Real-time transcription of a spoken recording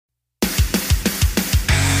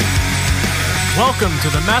Welcome to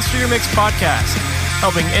the Master Your Mix podcast,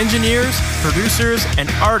 helping engineers, producers, and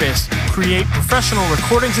artists create professional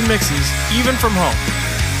recordings and mixes, even from home.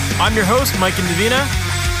 I'm your host, Mike and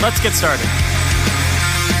Davina. Let's get started.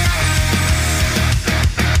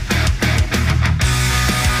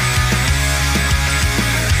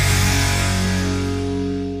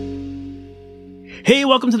 Hey,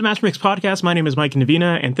 welcome to the MasterYourMix podcast. My name is Mike and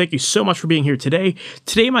Davina, and thank you so much for being here today.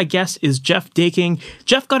 Today, my guest is Geoff Daking.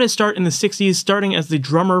 Geoff got his start in the 60s, starting as the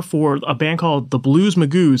drummer for a band called the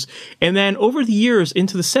Magoos. And then over the years,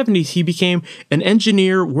 into the 70s, he became an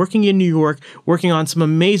engineer working in New York, working on some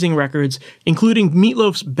amazing records, including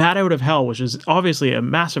Meatloaf's Bat Out of Hell, which is obviously a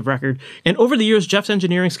massive record. And over the years, Geoff's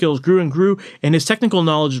engineering skills grew and grew, and his technical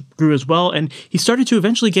knowledge grew as well. And he started to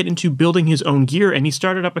eventually get into building his own gear, and he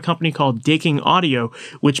started up a company called Daking Audio,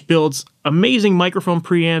 which builds amazing microphone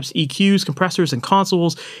preamps, EQs, compressors, and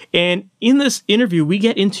consoles. And in this interview, we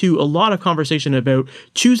get into a lot of conversation about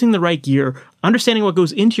choosing the right gear, understanding what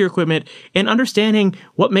goes into your equipment, and understanding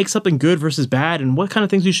what makes something good versus bad, and what kind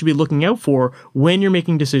of things you should be looking out for when you're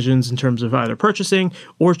making decisions in terms of either purchasing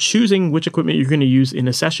or choosing which equipment you're going to use in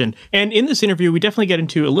a session. And in this interview, we definitely get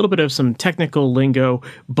into a little bit of some technical lingo,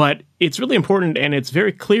 but it's really important, and it's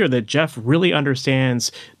very clear that Geoff really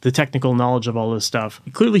understands the technical knowledge of all this stuff.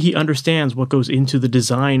 Clearly, he understands what goes into the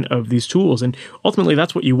design of these tools, and ultimately,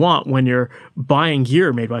 that's what you want when you're buying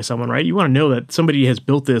gear made by someone, right? You want to know that somebody has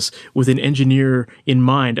built this with an engineer in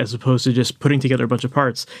mind, as opposed to just putting together a bunch of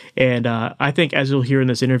parts. And I think, as you'll hear in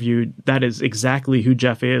this interview, that is exactly who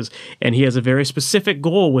Geoff is, and he has a very specific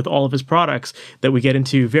goal with all of his products that we get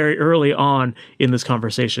into very early on in this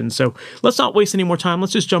conversation. So let's not waste any more time.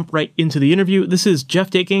 Let's just jump right into the interview. This is Geoff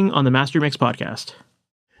Daking on the MasterYourMix podcast.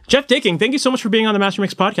 Geoff Daking, thank you so much for being on the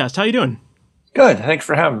MasterYourMix podcast. How are you doing? Good. Thanks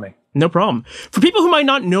for having me. No problem. For people who might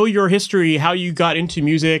not know your history, how you got into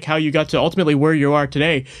music, how you got to ultimately where you are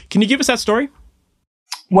today, can you give us that story?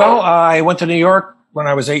 Well, I went to New York when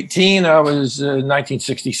I was 18. I was in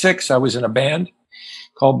 1966. I was in a band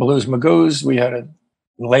called Magoos. We had a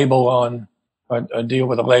label on a deal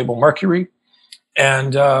with a label, Mercury.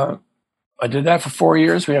 And I did that for 4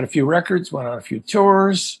 years. We had a few records, went on a few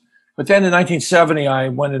tours. But then in 1970, I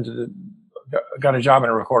got a job in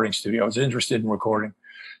a recording studio. I was interested in recording.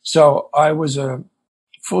 So I was a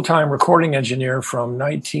full-time recording engineer from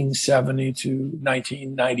 1970 to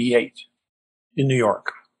 1998 in New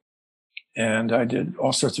York. And I did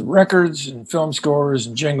all sorts of records and film scores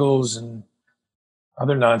and jingles and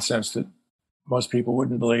other nonsense that most people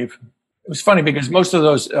wouldn't believe. It was funny because most of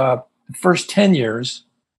those first 10 years,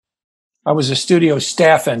 I was a studio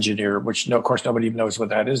staff engineer, which of course nobody even knows what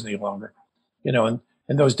that is any longer. You know, and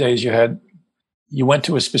in those days you went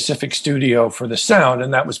to a specific studio for the sound,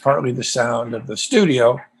 and that was partly the sound of the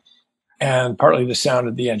studio and partly the sound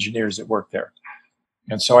of the engineers that worked there.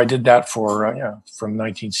 And so I did that for, from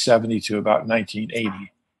 1970 to about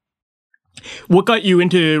 1980. What got you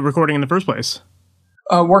into recording in the first place?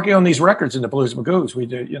 Working on these records in the Magoos. We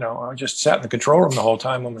did, I just sat in the control room the whole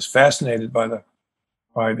time and was fascinated by the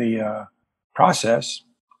process.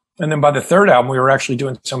 And then by the third album, we were actually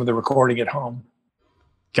doing some of the recording at home.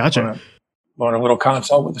 Gotcha. On a little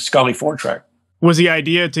console with a Scully 4-track. Was the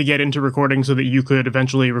idea to get into recording so that you could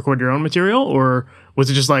eventually record your own material, or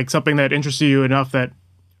was it just like something that interested you enough that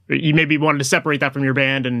you maybe wanted to separate that from your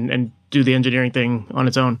band and do the engineering thing on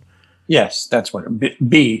its own? Yes, that's what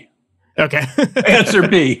B. Okay. Answer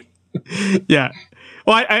B. Yeah.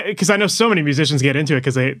 Well, because I know so many musicians get into it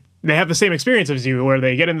because they have the same experience as you, where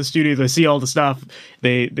they get in the studio, they see all the stuff.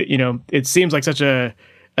 They it seems like such a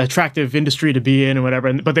attractive industry to be in and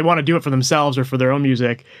whatever, but they want to do it for themselves or for their own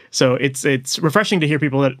music. So it's refreshing to hear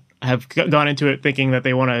people that have gone into it thinking that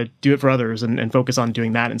they want to do it for others and focus on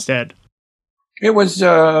doing that instead. It was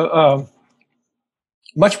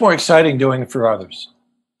much more exciting doing it for others.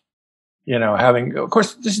 Of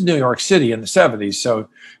course, this is New York City in the 70s, so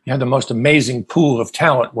you had the most amazing pool of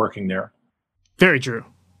talent working there. Very true.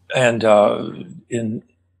 And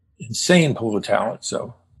insane pool of talent.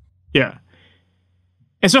 So yeah.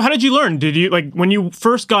 And so how did you learn? Did you, like, when you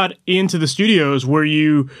first got into the studios, were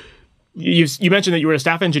you mentioned that you were a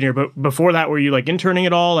staff engineer, but before that, were you like interning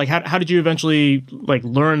at all? Like, how did you eventually like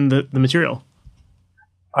learn the material?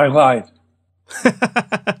 I lied.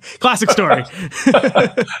 Classic story.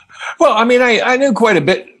 Well, I mean, I knew quite a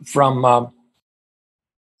bit from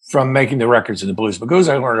making the records in the Magoos.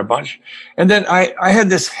 I learned a bunch. And then I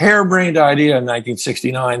had this harebrained idea in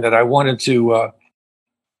 1969 that I wanted to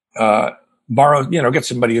borrow, get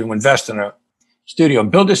somebody to invest in a studio,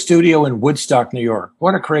 build a studio in Woodstock, New York.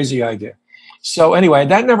 What a crazy idea. So anyway,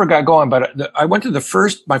 that never got going, but I went to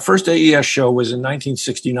my first AES show was in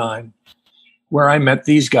 1969. where I met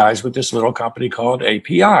these guys with this little company called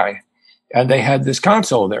API. And they had this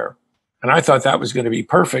console there. And I thought that was going to be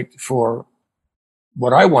perfect for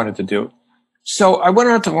what I wanted to do. So I went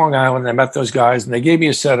out to Long Island and I met those guys, and they gave me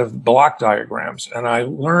a set of block diagrams. And I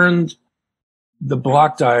learned the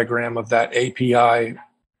block diagram of that API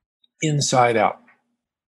inside out.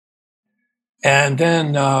 And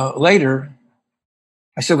then later,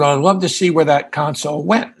 I said, well, I'd love to see where that console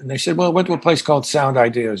went. And they said, well, it went to a place called Sound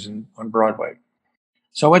Ideas on Broadway.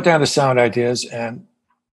 So I went down to Sound Ideas, and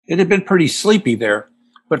it had been pretty sleepy there.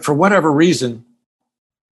 But for whatever reason,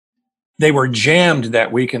 they were jammed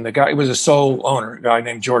that week. And the guy, he was a sole owner, a guy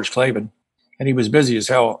named George Clavin, and he was busy as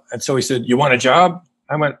hell. And so he said, you want a job?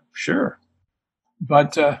 I went, sure.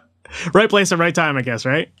 But right place at right time, I guess,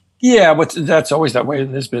 right? Yeah, but that's always that way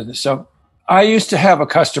in this business. So I used to have a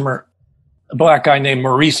customer, a black guy named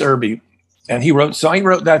Maurice Irby, and he wrote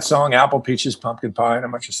that song, Apple, Peaches, Pumpkin Pie, and a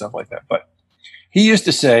bunch of stuff like that. But he used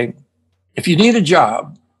to say, if you need a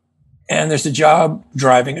job and there's a job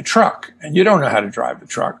driving a truck and you don't know how to drive the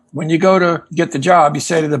truck, when you go to get the job, you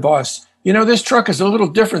say to the boss, you know, this truck is a little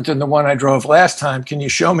different than the one I drove last time. Can you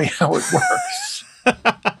show me how it works?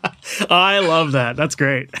 I love that. That's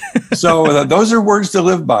great. So those are words to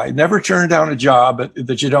live by. Never turn down a job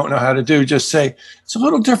that you don't know how to do. Just say, it's a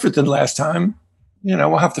little different than last time. You know,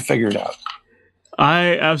 we'll have to figure it out.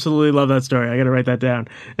 I absolutely love that story. I got to write that down.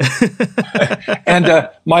 And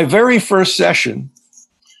my very first session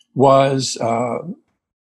was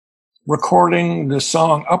recording the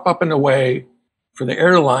song Up, Up and Away for the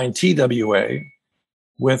airline TWA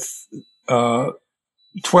with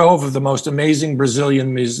 12 of the most amazing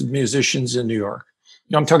Brazilian musicians in New York.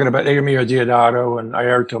 You know, I'm talking about Eumir Deodato and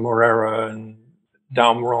Ayrton Moreira and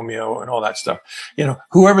Dom Romeo and all that stuff. You know,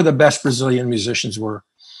 whoever the best Brazilian musicians were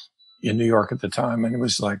in New York at the time. And it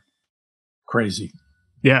was like crazy.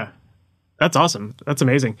 Yeah. That's awesome. That's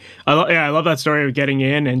amazing. I love that story of getting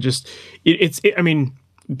in and just, I mean,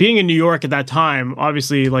 being in New York at that time,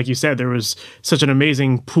 obviously, like you said, there was such an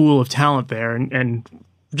amazing pool of talent there. And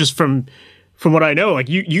just from what I know, like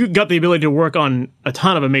you got the ability to work on a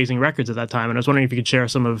ton of amazing records at that time. And I was wondering if you could share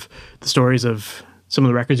some of the stories of some of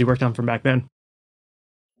the records you worked on from back then.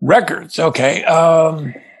 Records. Okay.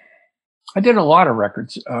 I did a lot of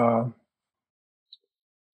records.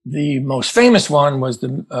 The most famous one was the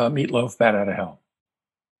Meatloaf Bat Out of Hell,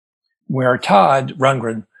 where Todd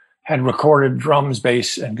Rundgren had recorded drums,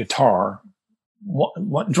 bass, and guitar,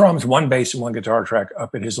 drums, one bass, and one guitar track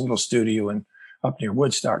up at his little studio and up near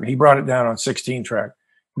Woodstock. He brought it down on 16 track.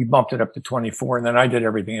 We bumped it up to 24, and then I did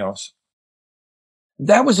everything else.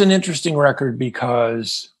 That was an interesting record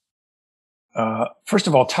because, first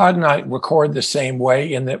of all, Todd and I record the same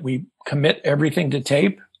way in that we commit everything to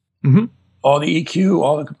tape. Mm-hmm. All the EQ,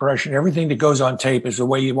 all the compression, everything that goes on tape is the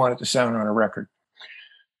way you want it to sound on a record.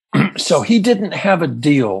 So he didn't have a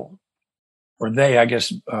deal, or they, I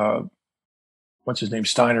guess, what's his name,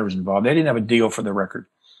 Steiner was involved. They didn't have a deal for the record.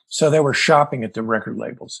 So they were shopping at the record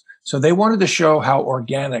labels. So they wanted to show how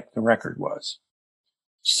organic the record was.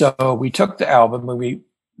 So we took the album and we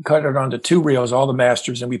cut it onto 2 reels, all the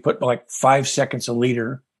masters, and we put like 5 seconds a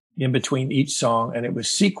leader in between each song. And it was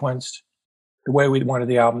sequenced the way we wanted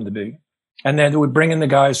the album to be. And then we'd bring in the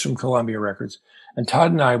guys from Columbia Records. And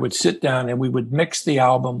Todd and I would sit down and we would mix the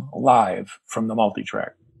album live from the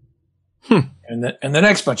multi-track. And the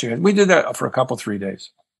next bunch of guys, we did that for a couple, 3 days.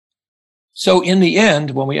 So in the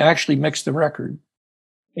end, when we actually mixed the record,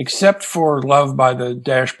 except for Love by the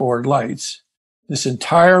Dashboard Lights, this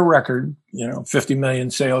entire record, 50 million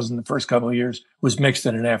sales in the first couple of years, was mixed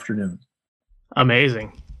in an afternoon.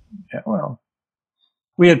 Amazing. Yeah, well,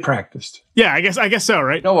 we had practiced. Yeah, I guess so,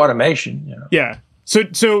 right? No automation. Yeah.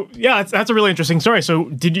 So yeah, that's a really interesting story. So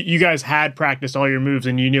did you guys had practiced all your moves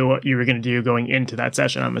and you knew what you were going to do going into that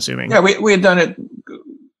session, I'm assuming? Yeah, we had done it a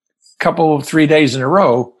couple of 3 days in a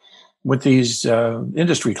row with these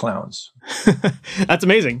industry clowns. That's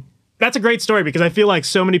amazing. That's a great story because I feel like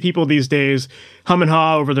so many people these days hum and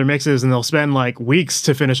haw over their mixes and they'll spend like weeks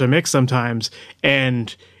to finish a mix sometimes.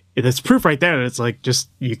 And it's proof right there that it's like just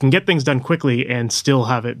you can get things done quickly and still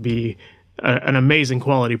have it be an amazing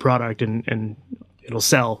quality product and it'll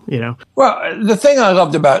sell, Well, the thing I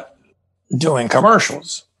loved about doing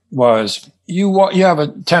commercials was you have a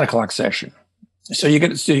 10 o'clock session. So you get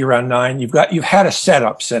to the studio around 9. You've had a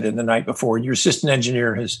setup set in the night before. Your assistant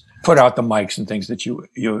engineer has put out the mics and things that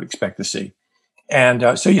you expect to see.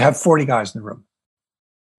 And so you have 40 guys in the room.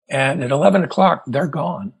 And at 11 o'clock, they're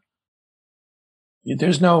gone.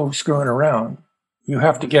 There's no screwing around. You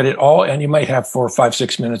have to get it all, and you might have 4, 5,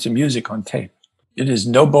 6 minutes of music on tape. It is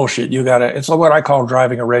no bullshit. It's what I call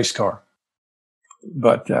driving a race car.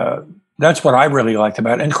 But That's what I really liked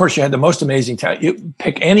about it. And of course, you had the most amazing talent. You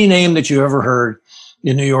pick any name that you ever heard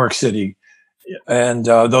in New York City, and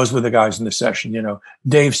those were the guys in the session.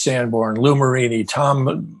 Dave Sanborn, Lou Marini,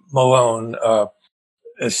 Tom Malone,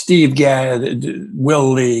 Steve Gadd,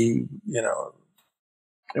 Will Lee.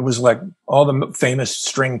 It was like all the famous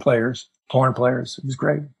string players, horn players. It was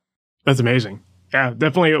great. That's amazing. Yeah,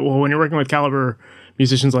 definitely. Well, when you're working with caliber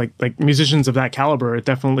musicians, like musicians of that caliber, it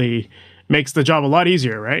definitely makes the job a lot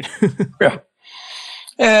easier, right? Yeah.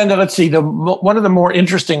 And let's see, one of the more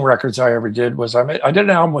interesting records I ever did was I did an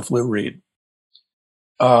album with Lou Reed,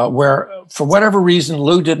 where for whatever reason,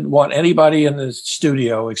 Lou didn't want anybody in the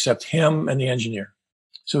studio except him and the engineer.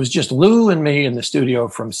 So it was just Lou and me in the studio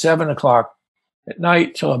from 7:00 at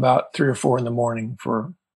night till about 3 or 4 in the morning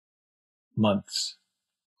for months.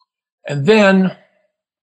 And then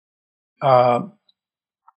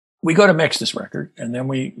we go to mix this record, and then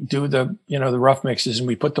we do the rough mixes, and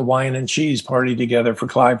we put the wine and cheese party together for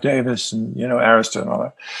Clive Davis and, Arista and all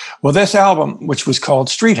that. Well, this album, which was called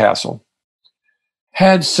Street Hassle,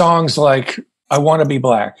 had songs like I Want to Be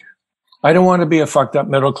Black. I don't want to be a fucked up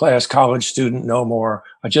middle-class college student no more.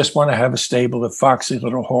 I just want to have a stable of foxy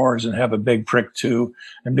little whores and have a big prick too,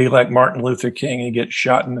 and be like Martin Luther King and get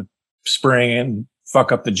shot in the spring and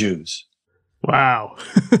fuck up the Jews. Wow.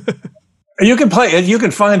 You can play it. You can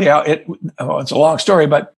find out it. Oh, it's a long story,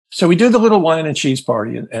 but so we do the little wine and cheese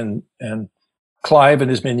party, and Clive and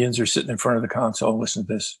his minions are sitting in front of the console, listen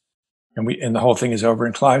to this, and the whole thing is over.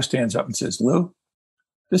 And Clive stands up and says, "Lou,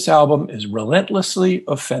 this album is relentlessly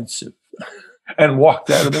offensive," and walked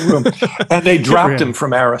out of the room. And they dropped him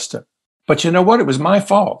from Arista. But you know what? It was my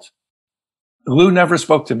fault. Lou never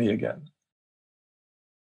spoke to me again.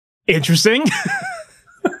 Interesting.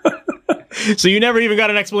 So you never even got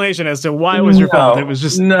an explanation as to why it was your fault. It was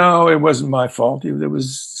just... No, it wasn't my fault. There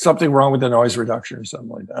was something wrong with the noise reduction or something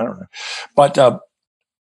like that. I don't know. But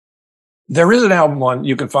there is an album one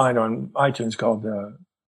you can find on iTunes called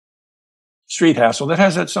Street Hassle that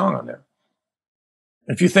has that song on there.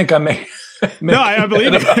 If you think I may... No, I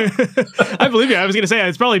believe you. I believe you. I was going to say,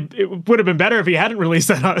 it would have been better if he hadn't released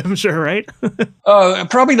that, I'm sure, right?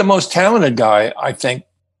 Probably the most talented guy, I think,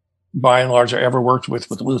 by and large, I ever worked with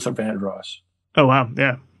Luther Vandross. Oh, wow.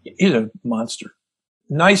 Yeah. He's a monster.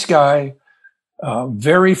 Nice guy,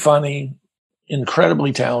 very funny,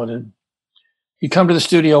 incredibly talented. He'd come to the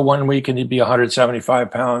studio one week and he'd be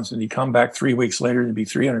 175 pounds, and he'd come back 3 weeks later and he'd be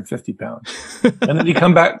 350 pounds. And then he'd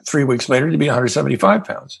come back 3 weeks later and he'd be 175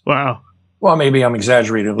 pounds. Wow. Well, maybe I'm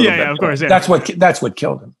exaggerating a little bit. Yeah, of course. Yeah. That's what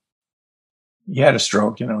killed him. He had a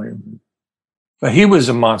stroke, but he was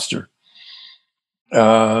a monster.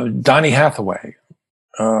 Donny Hathaway,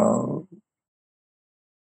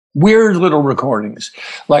 weird little recordings.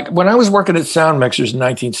 Like when I was working at Sound Mixers in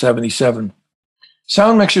 1977,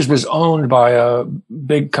 Sound Mixers was owned by a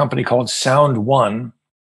big company called Sound One.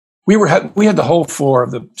 We had the whole floor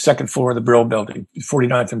of the second floor of the Brill Building,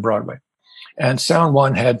 49th and Broadway, and Sound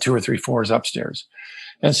One had 2 or 3 floors upstairs.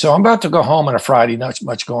 And so I'm about to go home on a Friday, not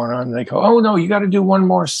much going on, and they go, "Oh no, you got to do one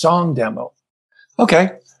more song demo."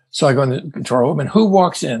 Okay. So I go in the control room, and who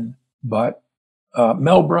walks in but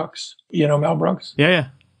Mel Brooks? You know Mel Brooks? Yeah.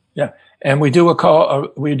 And we do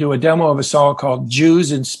a demo of a song called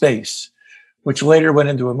 "Jews in Space," which later went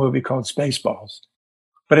into a movie called Spaceballs.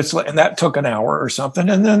 And that took an hour or something,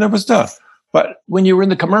 and then there was stuff. But when you were in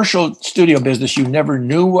the commercial studio business, you never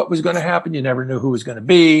knew what was going to happen. You never knew who was going to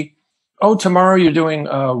be. Oh, tomorrow you're doing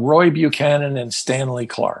Roy Buchanan and Stanley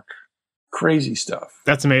Clark. Crazy stuff.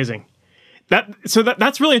 That's amazing.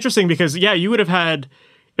 That's really interesting because, yeah, you would have had,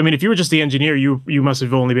 I mean, if you were just the engineer, you must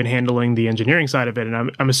have only been handling the engineering side of it.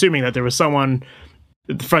 And I'm assuming that there was someone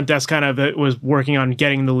at the front desk kind of that was working on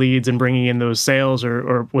getting the leads and bringing in those sales,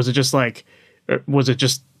 or was it just like, that was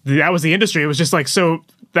the industry? It was just like, so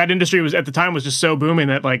that industry was at the time was just so booming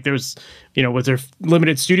that like there was, was there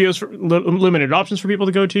limited studios, limited options for people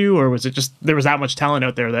to go to, or was it just there was that much talent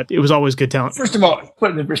out there that it was always good talent? First of all,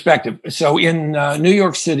 put it in perspective. So in New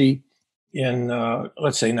York City, in,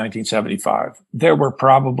 let's say 1975, there were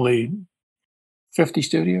probably 50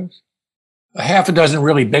 studios, a half a dozen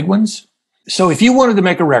really big ones. So if you wanted to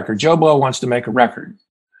make a record, Joe Blow wants to make a record,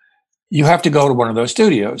 you have to go to one of those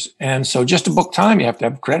studios. And so just to book time, you have to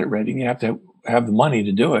have credit rating. You have to have the money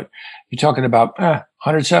to do it. You're talking about $175,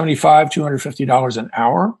 $250 an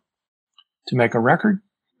hour to make a record.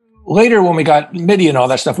 Later, when we got MIDI and all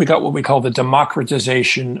that stuff, we got what we call the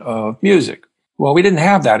democratization of music. Well, we didn't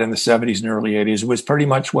have that in the 70s and early 80s. It was pretty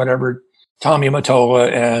much whatever Tommy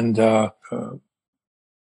Mottola and I'll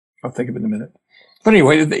think of it in a minute. But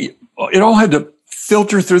anyway, it all had to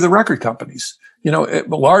filter through the record companies.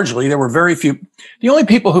 largely there were very few. The only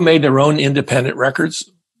people who made their own independent records,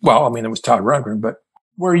 well, I mean, it was Todd Rundgren, but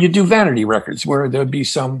where you do vanity records, where there'd be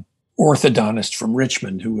some orthodontist from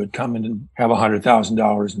Richmond who would come in and have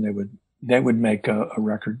 $100,000 and they would make a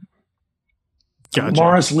record. Gotcha.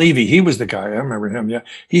 Morris Levy, he was the guy. I remember him. Yeah.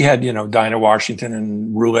 He had, Dinah Washington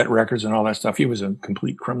and Roulette Records and all that stuff. He was a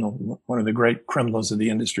complete criminal, one of the great criminals of the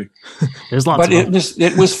industry. There's lots but of them.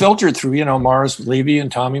 It was filtered through, Morris Levy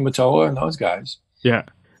and Tommy Mottola and those guys. Yeah.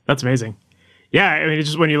 That's amazing. Yeah. I mean, it's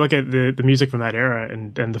just when you look at the music from that era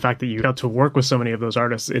and the fact that you got to work with so many of those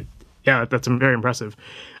artists, that's very impressive.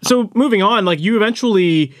 So moving on, like you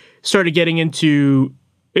eventually started getting into,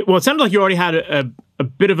 it sounded like you already had a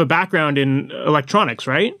bit of a background in electronics,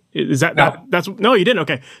 right? Is that no, you didn't.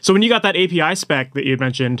 Okay. So when you got that API spec that you had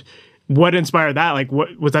mentioned, what inspired that? Like,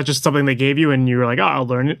 what was that? Just something they gave you, and you were like, "Oh,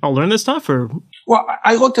 I'll learn this stuff." Or well,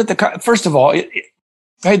 I looked at first of all, I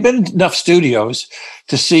had been in enough studios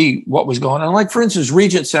to see what was going on. Like for instance,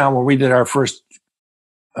 Regent Sound, where we did our first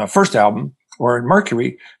album, or in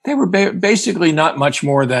Mercury, they were basically not much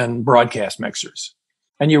more than broadcast mixers.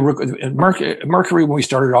 And Mercury, when we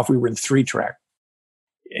started off, we were in 3-track.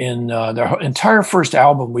 In the entire first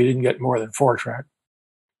album, we didn't get more than 4-track.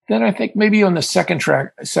 Then I think maybe on the second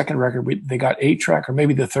record, they got 8-track, or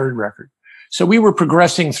maybe the third record. So we were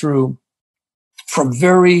progressing through from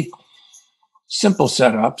very simple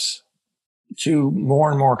setups to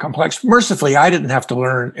more and more complex. Mercifully, I didn't have to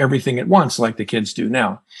learn everything at once like the kids do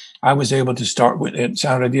now. I was able to start with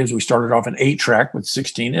Sound Ideas. We started off an 8-track with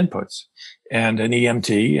 16 inputs and an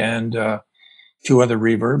EMT and 2 other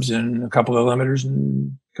reverbs and a couple of limiters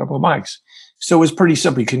and a couple of mics. So it was pretty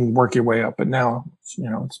simple. You can work your way up, but now,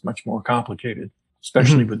 it's much more complicated,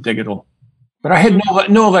 especially with digital. But I had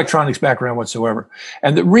no electronics background whatsoever.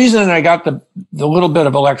 And the reason I got the little bit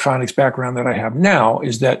of electronics background that I have now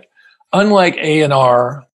is that unlike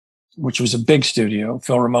A&R, which was a big studio,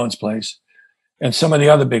 Phil Ramone's place, and some of the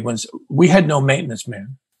other big ones, we had no maintenance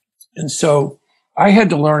man. And so I had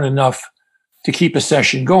to learn enough to keep a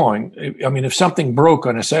session going. I mean, if something broke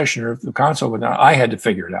on a session or if the console went down, I had to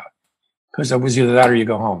figure it out because it was either that or you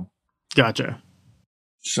go home. Gotcha.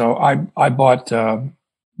 So I bought,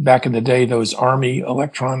 back in the day, those Army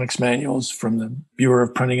electronics manuals from the Bureau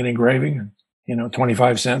of Printing and Engraving,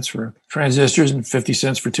 25 cents for transistors and 50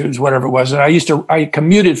 cents for tubes, whatever it was. And I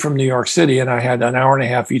commuted from New York City and I had an hour and a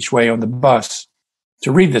half each way on the bus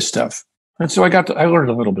to read this stuff. And so I learned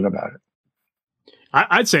a little bit about it.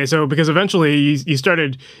 I'd say so, because eventually you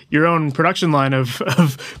started your own production line of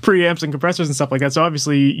preamps and compressors and stuff like that. So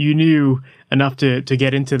obviously you knew enough to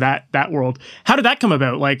get into that world. How did that come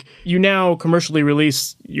about? Like, you now commercially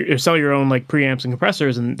sell your own like preamps and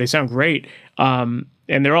compressors, and they sound great. And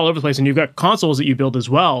they're all over the place, and you've got consoles that you build as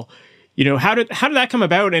well. How did that come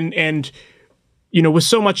about? And with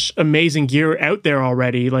so much amazing gear out there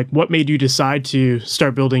already, like what made you decide to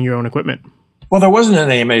start building your own equipment? Well, there wasn't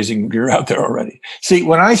any amazing gear out there already. See,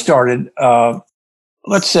 when I started,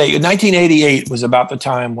 let's say 1988 was about the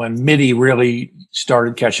time when MIDI really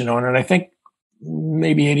started catching on. And I think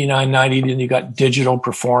maybe 89, 90, then you got Digital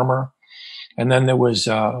Performer. And then there was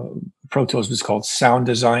Pro Tools was called Sound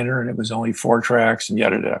Designer, and it was only 4 tracks and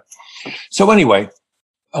yada yada. So anyway,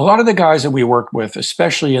 a lot of the guys that we worked with,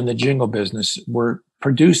 especially in the jingle business, were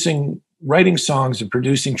writing songs and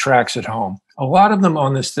producing tracks at home. A lot of them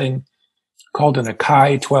on this thing called an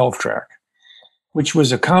Akai 12-track, which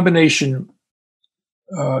was a combination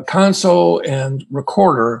console and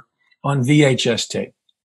recorder on VHS tape.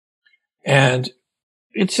 And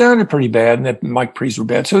it sounded pretty bad, and the mic pre's were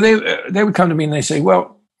bad. So they would come to me and they say,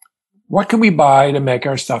 well, what can we buy to make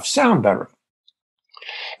our stuff sound better?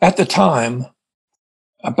 At the time,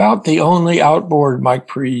 about the only outboard mic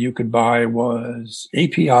pre you could buy was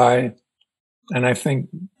API and I think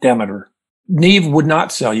Demeter. Neve would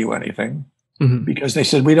not sell you anything. Because they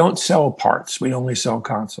said, we don't sell parts. We only sell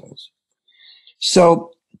consoles.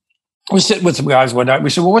 So we sit with some guys one night.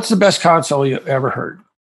 We said, well, what's the best console you ever heard?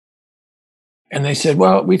 And they said,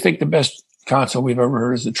 well, we think the best console we've ever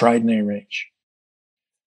heard is the Trident A-Range.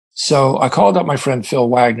 So I called up my friend Phil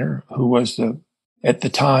Wagner, who was at the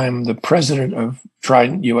time, the president of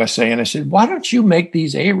Trident USA. And I said, why don't you make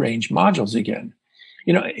these A-Range modules again?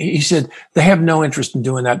 He said, they have no interest in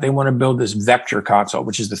doing that. They want to build this vector console,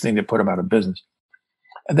 which is the thing that put them out of business.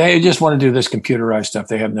 They just want to do this computerized stuff.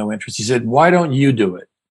 They have no interest. He said, why don't you do it?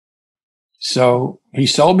 So he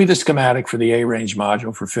sold me the schematic for the A-Range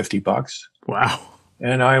module for $50. Wow.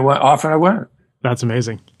 And I went. That's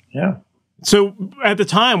amazing. Yeah. So at the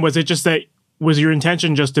time, was your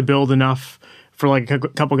intention just to build enough for like a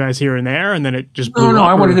couple guys here and there, and then it just blew up? No,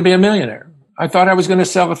 I wanted to be a millionaire. I thought I was going to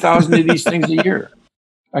sell 1,000 of these things a year.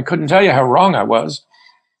 I couldn't tell you how wrong I was.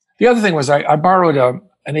 The other thing was I borrowed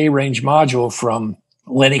an A-range module from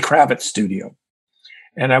Lenny Kravitz's studio,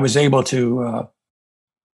 and I was able to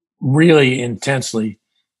really intensely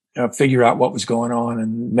figure out what was going on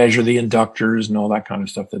and measure the inductors and all that kind of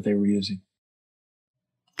stuff that they were using.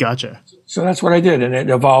 Gotcha. So that's what I did, and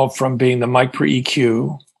it evolved from being the mic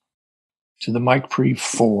pre-EQ to the mic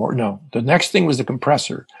pre-4. No, the next thing was the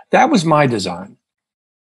compressor. That was my design.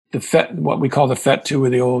 The FET, what we call the FET2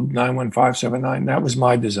 of the old 91579, that was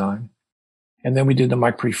my design. And then we did the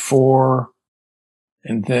mic pre-4.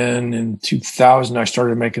 And then in 2000, I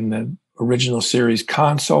started making the original series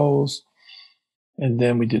consoles. And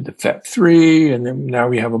then we did the FET3. And then now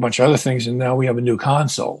we have a bunch of other things. And now we have a new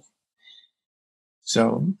console.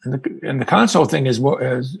 So, and the console thing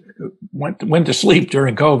went to sleep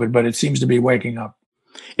during COVID, but it seems to be waking up.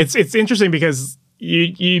 It's interesting because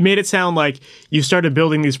you made it sound like you started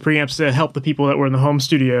building these preamps to help the people that were in the home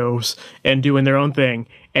studios and doing their own thing.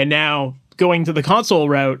 And now going to the console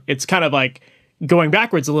route, it's kind of like going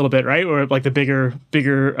backwards a little bit, right? Or like the bigger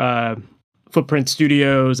footprint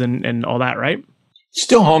studios and all that, right?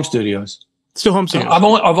 Still home studios. Still home studios.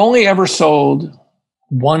 I've only ever sold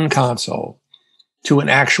one console to an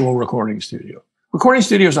actual recording studio. Recording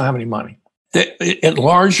studios don't have any money. It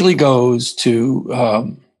largely goes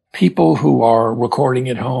to people who are recording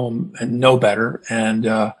at home and know better and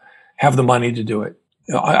have the money to do it.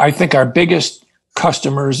 I think our biggest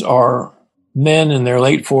customers are men in their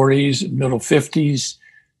late 40s, middle 50s.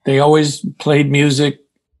 They always played music,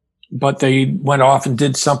 but they went off and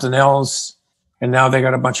did something else. And now they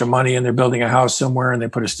got a bunch of money and they're building a house somewhere and they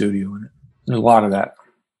put a studio in it. There's a lot of that.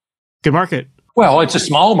 Good market. Well, it's a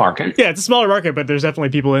small market. Yeah, it's a smaller market, but there's definitely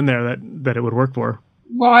people in there that it would work for.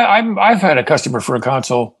 Well, I've had a customer for a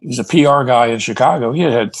console. He was a PR guy in Chicago. He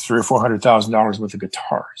had $300,000 or $400,000 worth of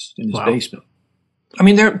guitars in his basement. I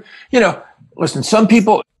mean, listen, some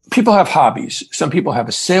people have hobbies. Some people have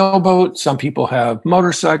a sailboat. Some people have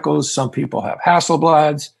motorcycles. Some people have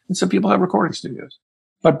Hasselblads, and some people have recording studios.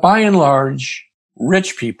 But by and large,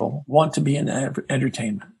 rich people want to be in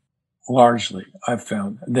entertainment. Largely, I've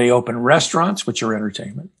found. They open restaurants, which are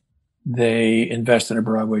entertainment. They invest in a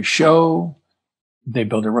Broadway show. They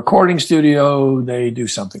build a recording studio. They do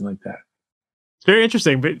something like that. It's very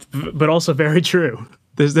interesting, but also very true.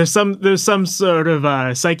 There's some sort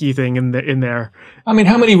of psyche thing in there. I mean,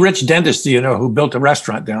 how many rich dentists do you know who built a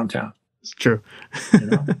restaurant downtown? It's true. You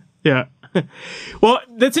know? Yeah. Well,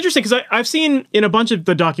 that's interesting because I've seen in a bunch of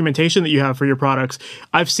the documentation that you have for your products,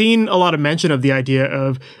 I've seen a lot of mention of the idea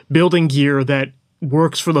of building gear that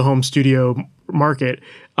works for the home studio market.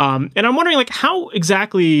 And I'm wondering, like, how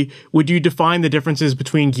exactly would you define the differences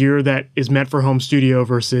between gear that is meant for home studio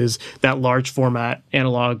versus that large format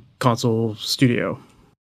analog console studio?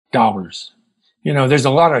 Dollars. You know, there's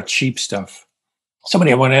a lot of cheap stuff.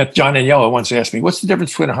 Somebody John and Yellow once asked me, what's the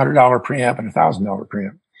difference between a $100 preamp and a $1,000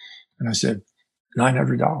 preamp? And I said,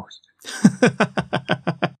 $900.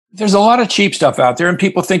 There's a lot of cheap stuff out there, and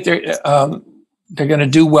people think they're going to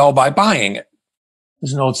do well by buying it.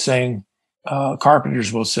 There's an old saying,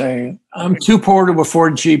 carpenters will say, I'm too poor to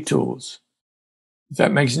afford cheap tools. If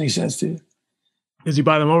that makes any sense to you. Because you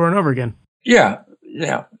buy them over and over again. Yeah,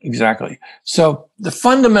 exactly. So the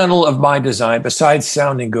fundamental of my design, besides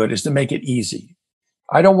sounding good, is to make it easy.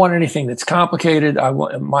 I don't want anything that's complicated.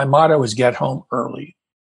 My motto is get home early.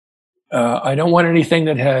 I don't want anything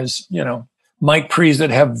that has, mic pre's that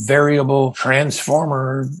have variable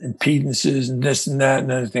transformer impedances and this and that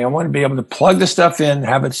and everything. I want to be able to plug the stuff in,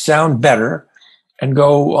 have it sound better, and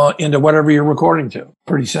go into whatever you're recording to.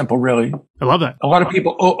 Pretty simple, really. I love that. A lot of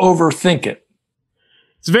people overthink it.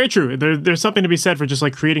 It's very true. There's something to be said for just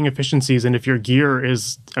like creating efficiencies. And if your gear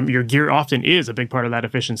your gear often is a big part of that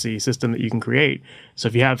efficiency system that you can create. So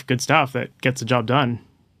if you have good stuff that gets the job done,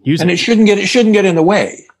 use it. And it shouldn't get in the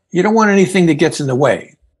way. You don't want anything that gets in the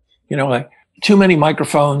way. Like too many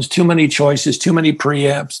microphones, too many choices, too many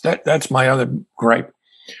preamps. That's my other gripe.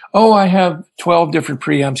 Oh, I have 12 different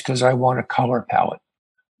preamps because I want a color palette.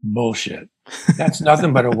 Bullshit. That's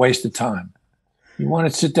nothing but a waste of time. You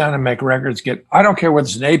want to sit down and make records, I don't care whether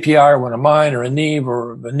it's an API or one of mine or a Neve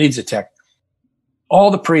or a Needs a Tech.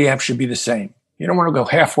 All the preamps should be the same. You don't want to go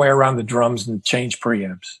halfway around the drums and change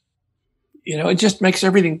preamps. It just makes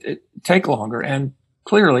everything take longer. And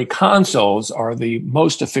clearly, consoles are the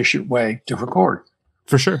most efficient way to record.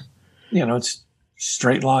 For sure. It's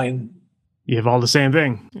straight line. You have all the same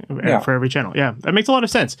thing for every channel. Yeah, that makes a lot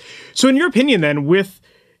of sense. So in your opinion then, with,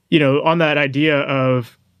 on that idea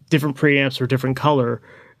of different preamps or different color,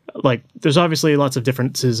 like there's obviously lots of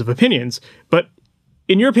differences of opinions, but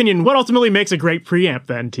in your opinion, what ultimately makes a great preamp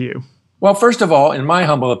then to you? Well, first of all, in my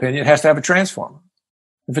humble opinion, it has to have a transformer.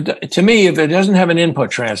 To me, if it doesn't have an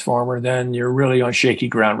input transformer, then you're really on shaky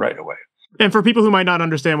ground right away. And for people who might not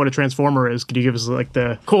understand what a transformer is, could you give us like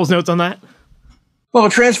the Cole's notes on that? Well, a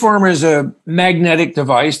transformer is a magnetic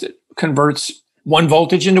device that converts one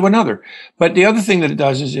voltage into another. But the other thing that it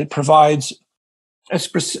does is it provides a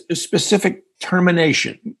specific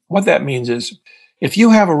termination. What that means is if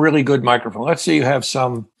you have a really good microphone, let's say you have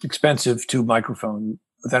some expensive tube microphone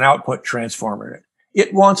with an output transformer in it,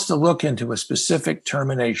 it wants to look into a specific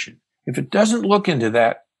termination. If it doesn't look into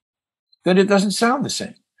that, then it doesn't sound the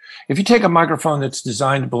same. If you take a microphone that's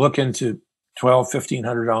designed to look into 12,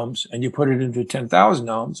 1500 ohms and you put it into 10,000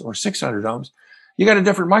 ohms or 600 ohms, you got a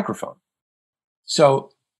different microphone.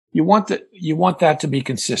 So you want that to be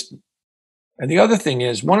consistent. And the other thing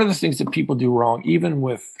is, one of the things that people do wrong, even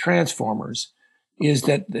with transformers, is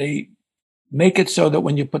that they make it so that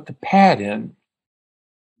when you put the pad in,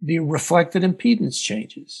 the reflected impedance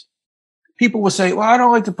changes. People will say, well, I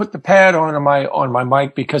don't like to put the pad on my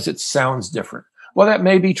mic because it sounds different. Well, that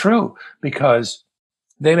may be true because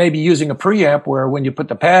they may be using a preamp where when you put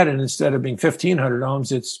the pad in, instead of being 1500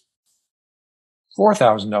 ohms, it's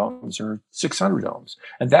 4000 ohms or 600 ohms.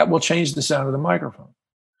 And that will change the sound of the microphone.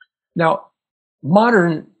 Now,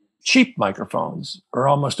 modern cheap microphones are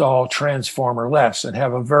almost all transformer-less and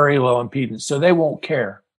have a very low impedance, so they won't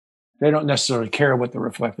care. They don't necessarily care what the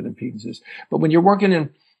reflected impedance is. But when you're working in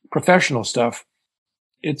professional stuff,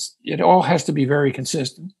 it all has to be very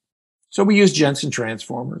consistent. So we use Jensen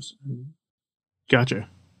transformers. Gotcha.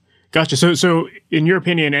 So in your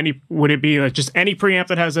opinion, would it be like just any preamp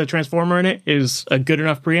that has a transformer in it is a good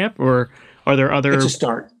enough preamp, or are there other? It's a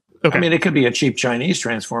start. Okay. I mean, it could be a cheap Chinese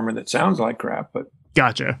transformer that sounds like crap, but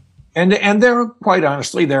gotcha. And there, quite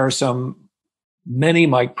honestly, there are some many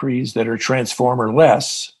mic pre's that are transformer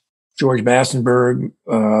less. George Massenberg,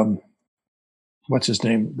 what's his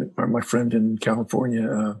name? My friend in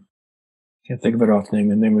California. Can't think of it off the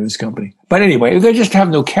name of his company. But anyway, they just have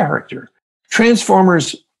no character.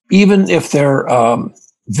 Transformers, even if they're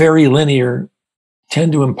very linear,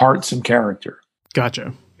 tend to impart some character.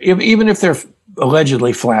 Gotcha. Even if they're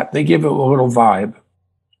allegedly flat, they give it a little vibe,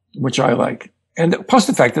 which I like. And plus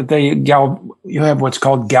the fact that you have what's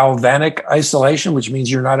called galvanic isolation, which means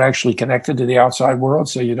you're not actually connected to the outside world,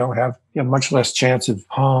 so you have much less chance of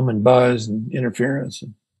hum and buzz and interference.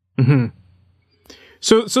 Mm-hmm.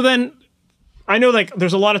 So then, I know like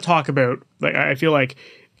there's a lot of talk about, like, I feel like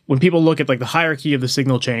when people look at like the hierarchy of the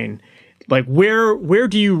signal chain, like where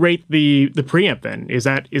do you rate the preamp then? Is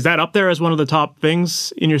that up there as one of the top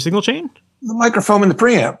things in your signal chain? The microphone and the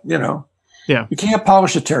preamp, Yeah. You can't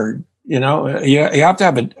polish a turd, you have to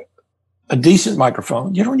have a decent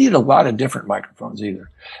microphone. You don't need a lot of different microphones either.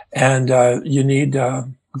 And you need a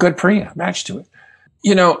good preamp matched to it.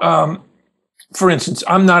 For instance,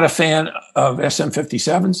 I'm not a fan of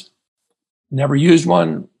SM57s. Never used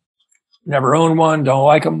one, never owned one, don't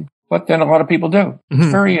like them. But then a lot of people do. Mm-hmm.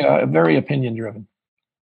 It's very opinion driven.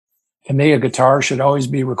 To me, a guitar should always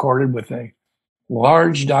be recorded with a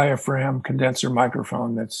large diaphragm condenser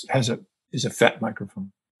microphone is a FET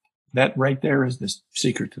microphone. That right there is the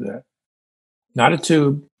secret to that. Not a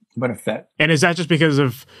tube, but a FET. And is that just because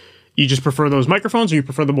of you just prefer those microphones, or you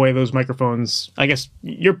prefer the way those microphones? I guess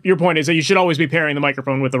your point is that you should always be pairing the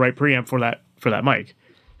microphone with the right preamp for that mic,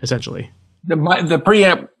 essentially. The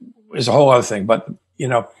preamp is a whole other thing, but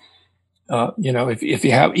if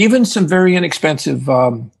you have even some very inexpensive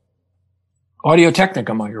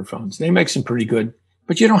Audio-Technica microphones, they make some pretty good,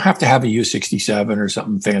 but you don't have to have a U67 or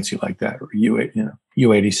something fancy like that, or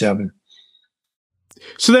U87.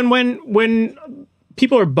 So then when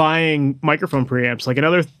people are buying microphone preamps, like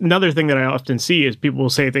another thing that I often see is people will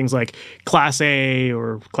say things like Class A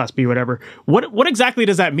or Class B, whatever. What exactly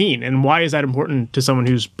does that mean, and why is that important to someone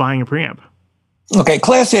who's buying a preamp? Okay,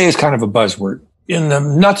 Class A is kind of a buzzword. In the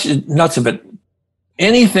nuts of it,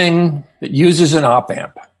 anything that uses an op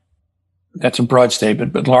amp, that's a broad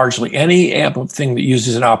statement, but largely any thing that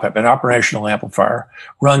uses an op amp, an operational amplifier,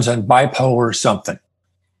 runs on bipolar something,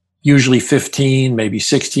 usually 15, maybe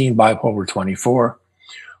 16, bipolar 24.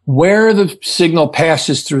 Where the signal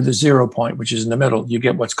passes through the 0 point, which is in the middle, you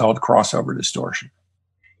get what's called crossover distortion.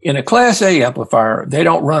 In a Class A amplifier, they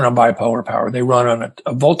don't run on bipolar power. They run on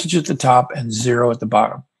a voltage at the top and 0 at the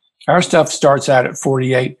bottom. Our stuff starts out at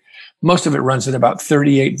 48. Most of it runs at about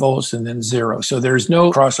 38 volts and then 0. So there's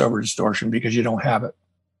no crossover distortion because you don't have it.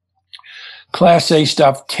 Class A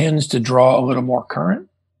stuff tends to draw a little more current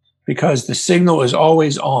because the signal is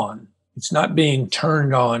always on. It's not being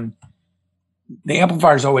turned on. The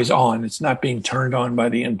amplifier is always on. It's not being turned on by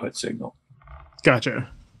the input signal. Gotcha.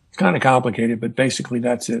 It's kind of complicated, but basically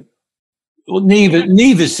that's it. Well,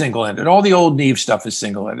 Neve is single-ended. All the old Neve stuff is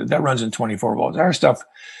single-ended. That runs in 24 volts. Our stuff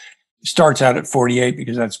starts out at 48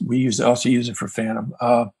 because we also use it for Phantom.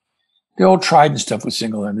 The old Trident stuff was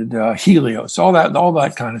single-ended. Helios, all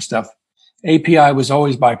that kind of stuff. API was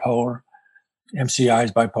always bipolar. MCI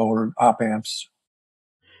is bipolar. Op amps.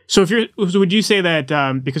 So would you say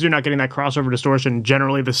that because you're not getting that crossover distortion,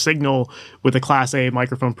 generally the signal with a Class A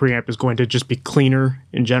microphone preamp is going to just be cleaner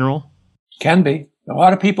in general? Can be. A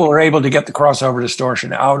lot of people are able to get the crossover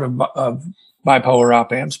distortion out of bipolar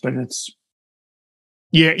op amps, but it's...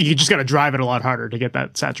 Yeah, you just got to drive it a lot harder to get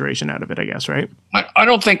that saturation out of it, I guess, right? I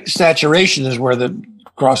don't think saturation is where the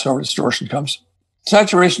crossover distortion comes.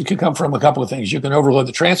 Saturation can come from a couple of things. You can overload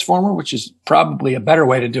the transformer, which is probably a better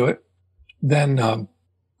way to do it than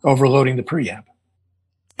overloading the preamp.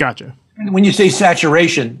 Gotcha. And when you say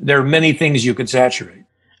saturation, there are many things you could saturate.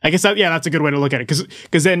 I guess that's a good way to look at it,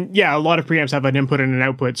 because then, yeah, a lot of preamps have an input and an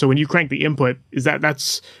output. So when you crank the input,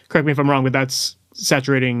 that's correct me if I'm wrong, but that's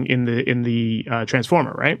saturating in the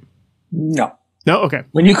transformer, right? No. Okay.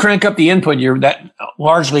 When you crank up the input,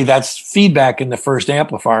 largely that's feedback in the first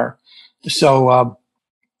amplifier. So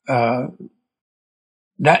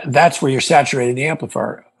that's where you're saturating the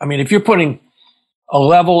amplifier. I mean, if you're putting a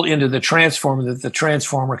level into the transformer that the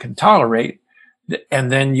transformer can tolerate,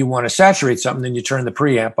 and then you want to saturate something, then you turn the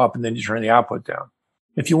preamp up and then you turn the output down.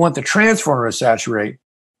 If you want the transformer to saturate,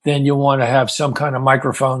 then you'll want to have some kind of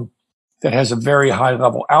microphone that has a very high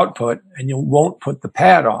level output, and you won't put the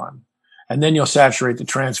pad on. And then you'll saturate the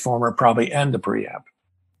transformer probably and the preamp.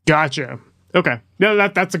 Gotcha. Okay. No,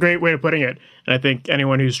 that's a great way of putting it. And I think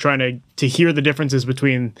anyone who's trying to hear the differences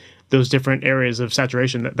between those different areas of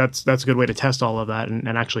saturation, that's a good way to test all of that and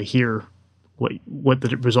actually hear what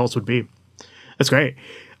the results would be. That's great.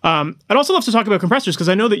 I'd also love to talk about compressors, because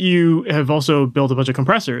I know that you have also built a bunch of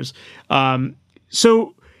compressors.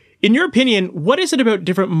 So in your opinion, what is it about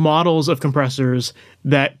different models of compressors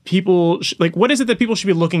that people, what is it that people should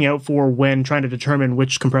be looking out for when trying to determine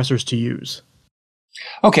which compressors to use?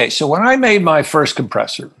 Okay, so when I made my first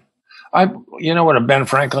compressor, you know what a Ben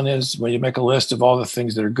Franklin is, where you make a list of all the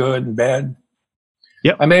things that are good and bad?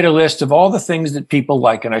 Yep. I made a list of all the things that people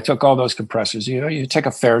like, and I took all those compressors. You take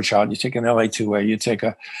a Fairchild, you take an LA2A, you take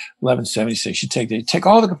a 1176, you take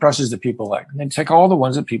all the compressors that people like, and then take all the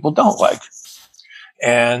ones that people don't like.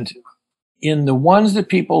 And in the ones that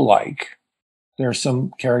people like, there are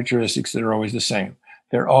some characteristics that are always the same.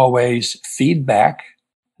 They're always feedback.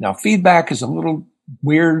 Now, feedback is a little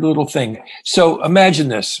weird little thing. So imagine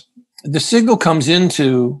this. The signal comes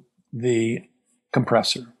into the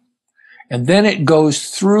compressor, and then it goes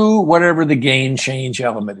through whatever the gain change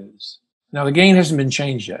element is. Now, the gain hasn't been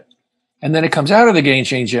changed yet. And then it comes out of the gain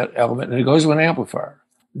change element, and it goes to an amplifier.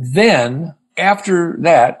 Then, after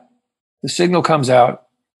that, the signal comes out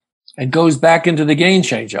and goes back into the gain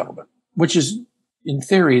change element, which is, in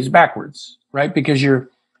theory, is backwards, right? Because you're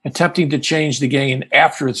attempting to change the gain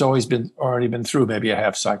after it's already been through maybe a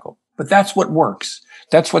half cycle. But that's what works.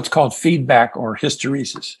 That's what's called feedback or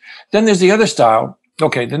hysteresis. Then there's the other style.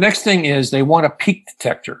 Okay, the next thing is they want a peak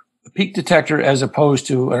detector. A peak detector as opposed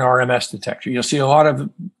to an RMS detector. You'll see a lot of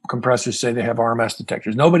compressors say they have RMS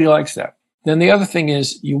detectors. Nobody likes that. Then the other thing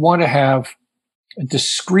is you want to have a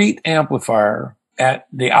discrete amplifier at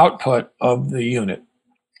the output of the unit.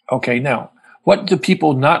 Okay, now, what do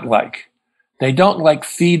people not like? They don't like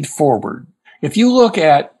feed forward. If you look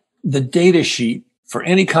at the data sheet for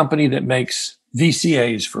any company that makes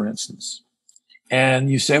VCAs, for instance,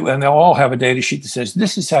 and you say, and they'll all have a data sheet that says,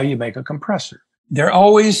 this is how you make a compressor. They're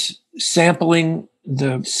always sampling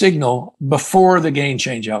the signal before the gain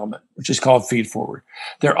change element, which is called feed forward.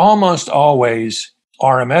 They're almost always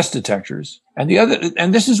RMS detectors. And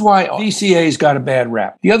this is why VCA's got a bad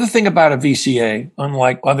rap. The other thing about a VCA,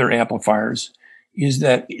 unlike other amplifiers, is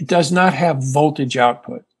that it does not have voltage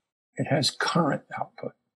output. It has current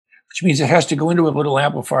output, which means it has to go into a little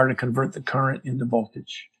amplifier to convert the current into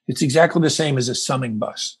voltage. It's exactly the same as a summing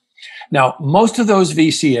bus. Now, most of those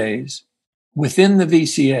VCAs within the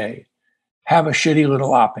VCA have a shitty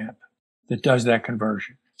little op amp that does that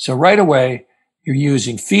conversion. So right away, you're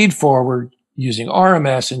using feed forward, using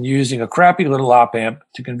RMS, and using a crappy little op amp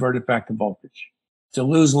to convert it back to voltage. It's a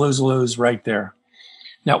lose, lose, lose right there.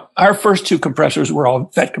 Now, our first two compressors were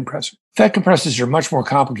all FET compressors. FET compressors are much more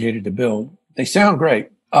complicated to build. They sound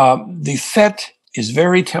great. The FET is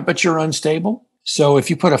very temperature unstable. So if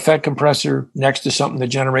you put a FET compressor next to something that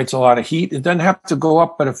generates a lot of heat, it doesn't have to go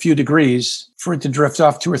up but a few degrees for it to drift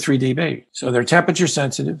off 2 or 3 dB. So they're temperature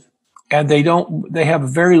sensitive, and they have a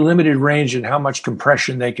very limited range in how much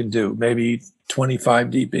compression they can do, maybe 25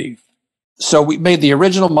 dB. So we made the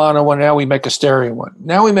original mono one. Now we make a stereo one.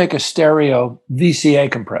 Now we make a stereo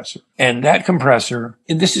VCA compressor. And that compressor,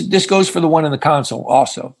 and this goes for the one in the console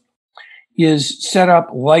also, is set up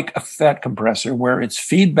like a FET compressor where it's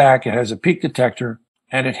feedback. It has a peak detector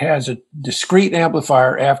and it has a discrete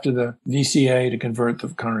amplifier after the VCA to convert the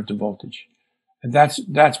current to voltage. And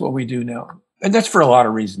that's what we do now. And that's for a lot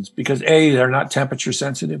of reasons, because A, they're not temperature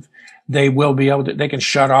sensitive. They will be able to, they can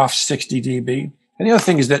shut off 60 dB. And the other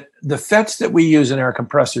thing is that the FETs that we use in our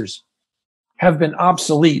compressors have been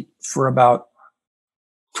obsolete for about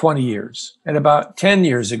 20 years. And about 10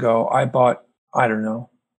 years ago, I bought, I don't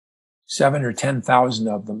know, 7 or 10,000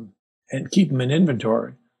 of them and keep them in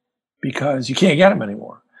inventory because you can't get them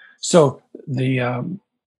anymore. So the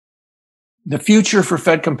future for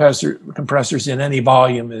FET compressors in any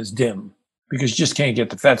volume is dim because you just can't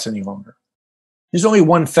get the FETs any longer. There's only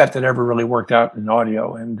one FET that ever really worked out in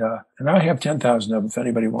audio, and I have 10,000 of them if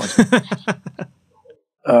anybody wants it.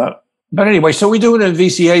 But anyway, so we do it in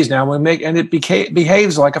VCAs now. And it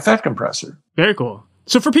behaves like a FET compressor. Very cool.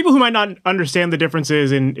 So for people who might not understand the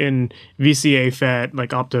differences in VCA, FET, like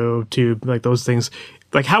opto, tube, like those things,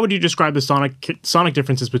 like how would you describe the sonic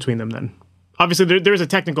differences between them then? Obviously, there's a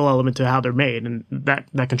technical element to how they're made, and that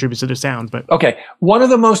contributes to the sound. But okay, one of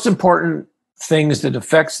the most important things that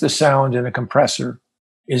affects the sound in a compressor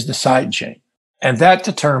is the side chain. And that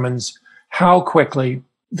determines how quickly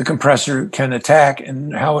the compressor can attack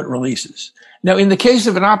and how it releases. Now, in the case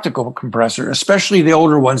of an optical compressor, especially the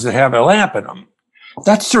older ones that have a lamp in them,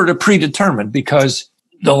 that's sort of predetermined because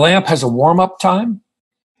the lamp has a warm-up time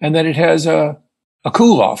and then it has a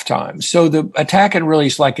cool-off time. So the attack and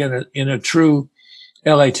release, like in a true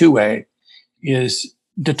LA2A, is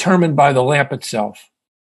determined by the lamp itself.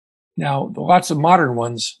 Now, lots of modern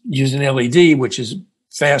ones use an LED, which is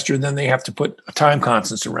faster, then they have to put a time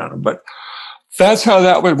constant around them. But that's how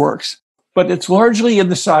that one works. But it's largely in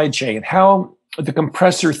the side chain, how the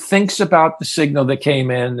compressor thinks about the signal that came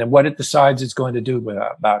in and what it decides it's going to do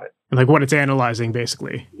about it. Like what it's analyzing,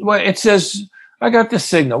 basically. Well, it says, I got this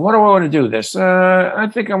signal. What do I want to do this? I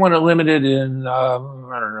think I want to limit it in,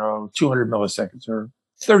 200 milliseconds or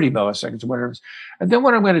 30 milliseconds or whatever it is. And then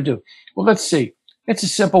what I'm going to do? Well, let's see. It's a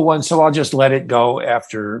simple one, so I'll just let it go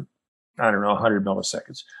after, 100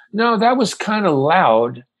 milliseconds. No, that was kind of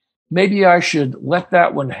loud. Maybe I should let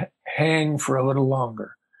that one hang for a little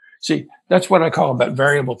longer. See, that's what I call about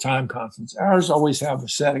variable time constants. Ours always have a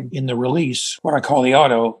setting in the release, what I call the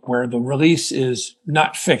auto, where the release is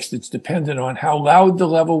not fixed. It's dependent on how loud the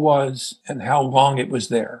level was and how long it was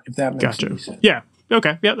there, if that makes any sense. Yeah.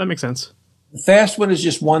 Okay. Yeah, that makes sense. The fast one is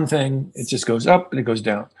just one thing. It just goes up and it goes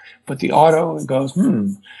down. But the auto, it goes,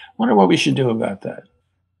 wonder what we should do about that.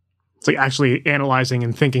 It's like actually analyzing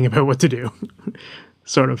and thinking about what to do.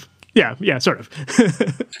 Sort of. Yeah, sort of. It's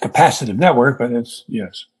a capacitive network, but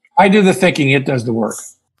yes. I do the thinking, it does the work.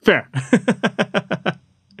 Fair.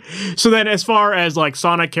 So then as far as like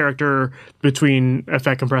sonic character between a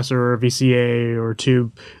FET compressor or VCA or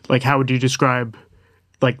tube, like how would you describe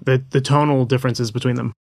like the tonal differences between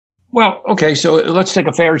them? Well, okay, so let's take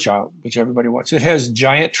a Fairchild, which everybody wants. It has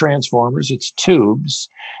giant transformers, it's tubes,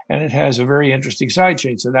 and it has a very interesting side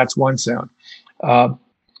chain, so that's one sound. The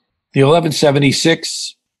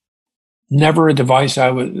 1176, never a device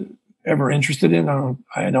I was ever interested in.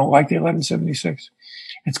 I don't like the 1176.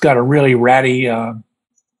 It's got a really ratty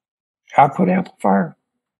output amplifier.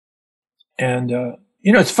 And,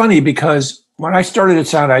 it's funny because when I started at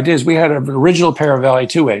Sound Ideas, we had an original pair of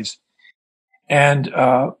LA2As. And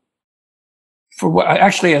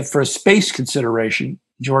for a space consideration,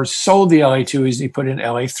 George sold the LA2As and he put in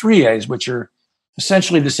LA3As, which are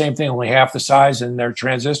essentially the same thing, only half the size in their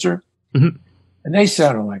transistor. Mm-hmm. And they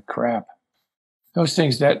sounded like crap. Those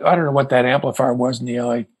things I don't know what that amplifier was in the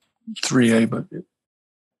LA3A, but it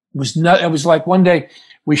was like one day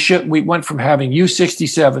we went from having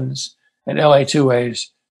U67s and LA2As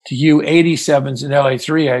to U87s and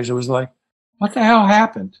LA3As. It was like, what the hell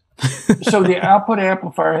happened? So the output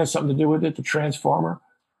amplifier has something to do with it, the transformer.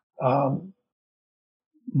 But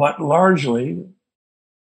largely,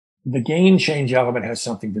 the gain change element has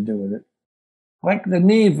something to do with it. Like the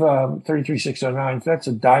Neve 33609, that's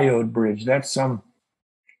a diode bridge. That's some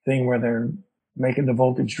thing where they're making the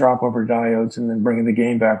voltage drop over diodes and then bringing the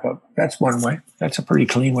gain back up. That's one way. That's a pretty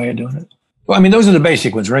clean way of doing it. Well, I mean, those are the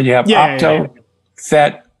basic ones, right? You have opto,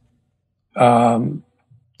 FET,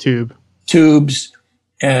 tubes,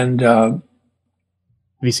 and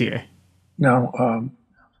VCA. No,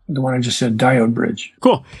 the one I just said, diode bridge.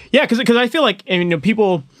 Cool. Yeah, because I feel like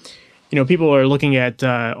people are looking at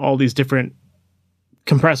all these different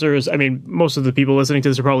compressors. I mean, most of the people listening to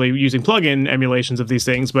this are probably using plug-in emulations of these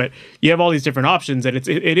things, but you have all these different options, and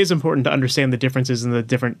it is important to understand the differences in the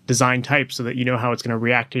different design types so that you know how it's going to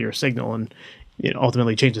react to your signal and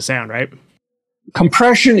ultimately change the sound, right?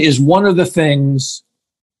 Compression is one of the things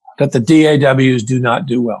that the DAWs do not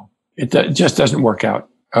do well. It just doesn't work out.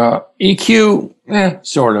 EQ,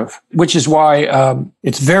 sort of, which is why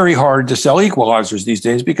it's very hard to sell equalizers these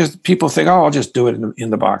days, because people think, oh, I'll just do it in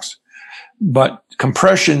the box. But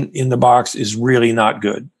compression in the box is really not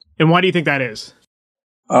good. And why do you think that is?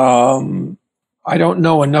 I don't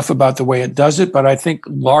know enough about the way it does it, but I think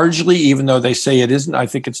largely, even though they say it isn't, I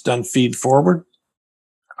think it's done feed forward.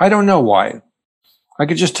 I don't know why. I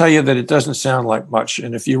could just tell you that it doesn't sound like much.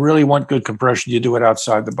 And if you really want good compression, you do it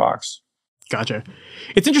outside the box. Gotcha.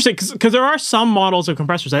 It's interesting because there are some models of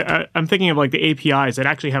compressors. I'm thinking of like the APIs that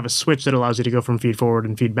actually have a switch that allows you to go from feed forward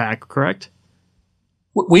and feed back, correct?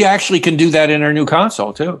 We actually can do that in our new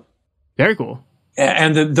console too. Very cool.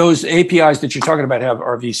 And those APIs that you're talking about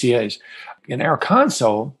are VCAs. In our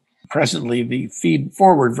console, presently, the feed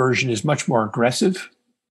forward version is much more aggressive.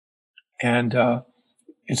 And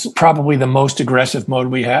it's probably the most aggressive mode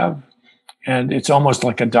we have. And it's almost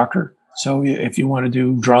like a ducker. So if you want to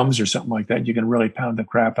do drums or something like that, you can really pound the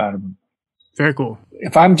crap out of them. Very cool.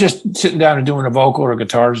 If I'm just sitting down and doing a vocal or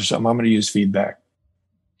guitars or something, I'm going to use feedback.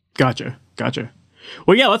 Gotcha.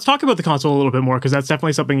 Well, yeah, let's talk about the console a little bit more, because that's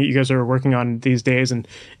definitely something that you guys are working on these days and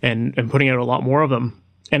putting out a lot more of them.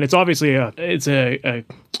 And it's obviously a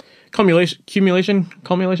culmination.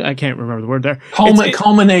 I can't remember the word there.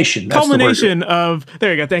 Culmination. That's culmination of,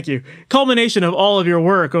 there you go. Thank you. Culmination of all of your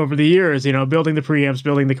work over the years, building the preamps,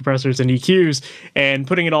 building the compressors and EQs, and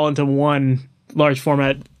putting it all into one large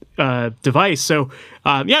format device. So,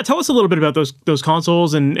 tell us a little bit about those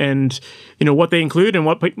consoles and what they include and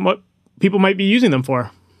what people might be using them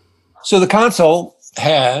for. So the console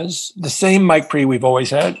has the same mic pre we've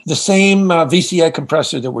always had, the same VCA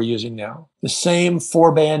compressor that we're using now, the same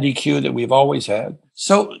 4-band EQ that we've always had.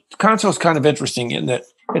 So the console is kind of interesting in that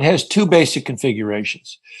it has two basic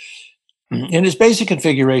configurations. In its basic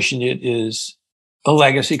configuration, it is a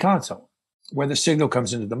legacy console where the signal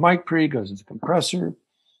comes into the mic pre, goes into the compressor,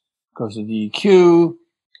 goes to the EQ,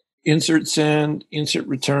 insert send, insert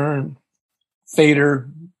return, fader,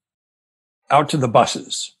 out to the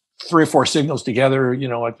buses. 3 or 4 signals together,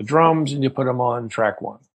 like the drums, and you put them on track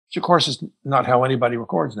 1, which of course is not how anybody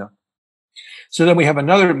records now. So then we have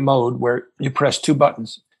another mode where you press 2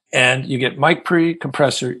 buttons and you get mic pre,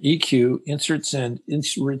 compressor, EQ, insert send,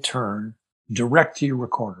 insert return, direct to your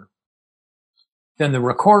recorder. Then the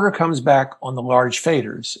recorder comes back on the large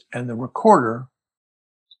faders, and the recorder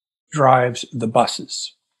drives the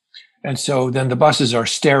buses. And so then the buses are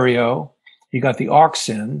stereo. You got the aux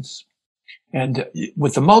sends. And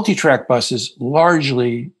with the multi-track buses,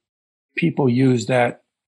 largely people use that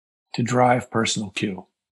to drive personal cue.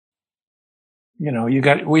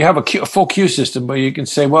 We have a full cue system, but you can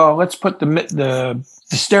say, well, let's put the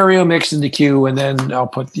stereo mix in the cue, and then I'll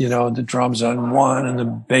put, the drums on 1 and the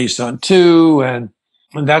bass on 2 and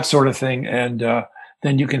that sort of thing. And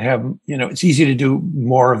then you can have, it's easy to do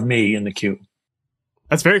more of me in the cue.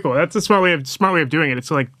 That's very cool. That's a smart way of doing it.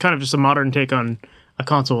 It's like kind of just a modern take on a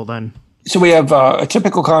console then. So we have a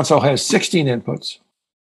typical console has 16 inputs,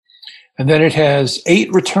 and then it has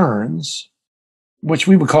 8 returns, which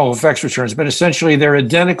we would call effects returns, but essentially they're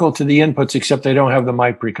identical to the inputs, except they don't have the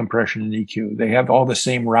mic pre-compression and EQ. They have all the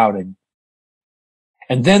same routing.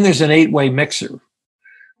 And then there's an 8-way mixer,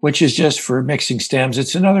 which is just for mixing stems.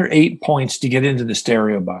 It's another 8 points to get into the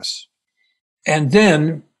stereo bus. And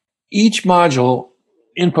then each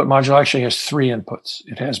input module actually has 3 inputs.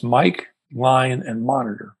 It has mic, line, and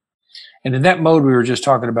monitor. And in that mode we were just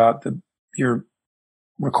talking about, your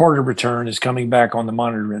recorder return is coming back on the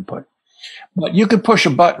monitor input. But you could push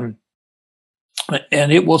a button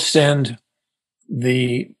and it will send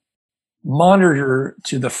the monitor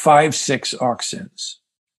to the 5/6 aux sends.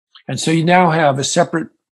 And so you now have a separate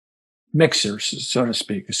mixer, so to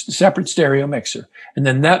speak, a separate stereo mixer. And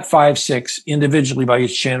then that 5/6 individually by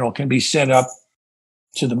each channel can be set up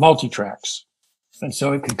to the multi-tracks. And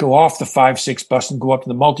so it could go off the 5/6 bus and go up to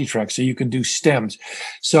the multi-track, so you can do stems.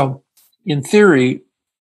 So in theory,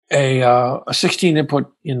 a 16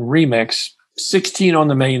 input in remix, 16 on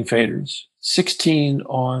the main faders, 16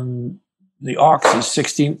 on the auxes,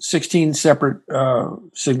 16 separate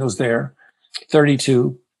signals there,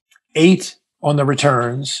 32, 8 on the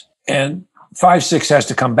returns, and 5/6 has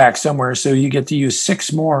to come back somewhere. So you get to use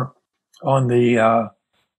 6 more on the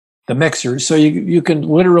mixers. So you can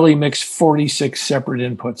literally mix 46 separate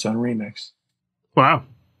inputs on remix. Wow.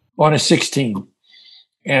 On a 16.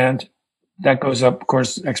 And that goes up, of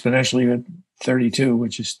course, exponentially at 32,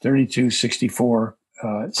 which is 32, 64,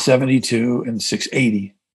 72, and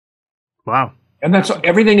 680. Wow. And that's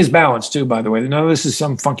everything is balanced too, by the way. None of this is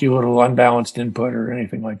some funky little unbalanced input or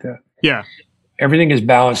anything like that. Yeah. Everything is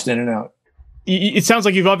balanced in and out. It sounds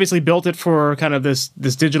like you've obviously built it for kind of this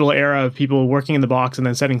digital era of people working in the box and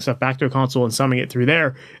then sending stuff back to a console and summing it through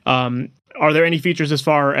there. Are there any features as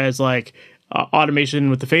far as like automation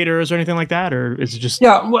with the faders or anything like that? Or is it just...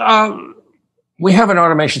 Yeah, we have an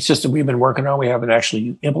automation system we've been working on. We haven't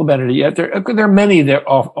actually implemented it yet. There are many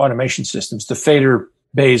automation systems. The fader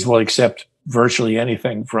bays will accept virtually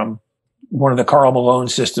anything from one of the Karl Malone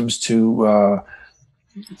systems to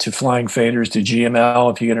flying faders to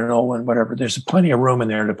GML if you get an old one, whatever. There's plenty of room in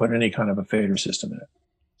there to put any kind of a fader system in it.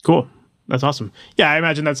 Cool. That's awesome. Yeah, I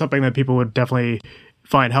imagine that's something that people would definitely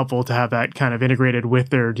find helpful to have that kind of integrated with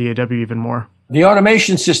their DAW even more. The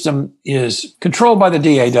automation system is controlled by the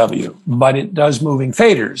DAW, but it does moving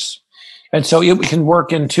faders. And so it can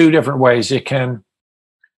work in two different ways. It can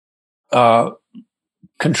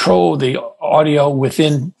control the audio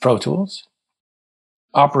within Pro Tools,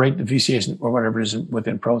 operate the VCAs or whatever it is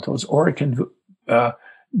within Pro Tools, or it can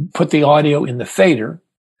put the audio in the fader,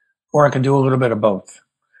 or it can do a little bit of both.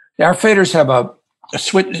 Our faders have a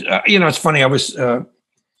switch. It's funny.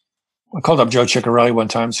 I called up Joe Ciccarelli one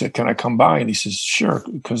time and said, "Can I come by?" And he says, "Sure,"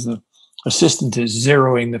 because the assistant is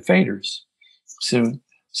zeroing the faders. So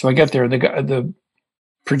I get there. The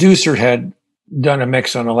producer had done a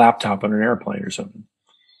mix on a laptop on an airplane or something,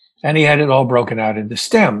 and he had it all broken out into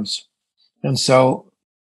stems. And so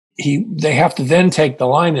they have to then take the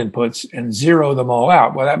line inputs and zero them all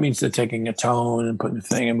out. Well, that means they're taking a tone and putting the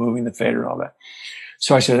thing and moving the fader and all that.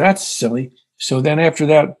 So I said, that's silly. So then after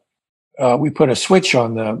that, we put a switch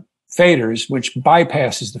on the faders, which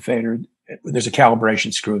bypasses the fader. There's a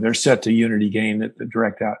calibration screw. They're set to unity gain at the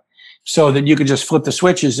direct out, so that you can just flip the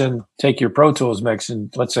switches and take your Pro Tools mix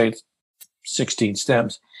and let's say it's 16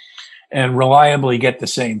 stems and reliably get the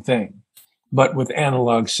same thing, but with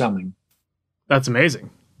analog summing. That's amazing.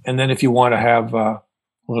 And then if you want to have a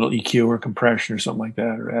little EQ or compression or something like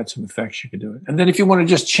that, or add some effects, you can do it. And then if you want to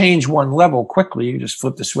just change one level quickly, you just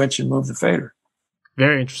flip the switch and move the fader.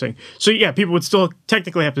 Very interesting. So yeah, people would still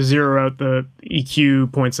technically have to zero out the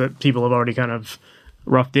EQ points that people have already kind of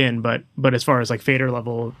roughed in, but as far as like fader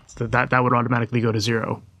level, that would automatically go to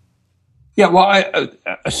zero. Yeah, well,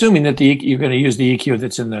 assuming that you're going to use the EQ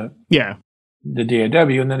that's in the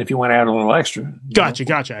DAW, and then if you want to add a little extra. Gotcha.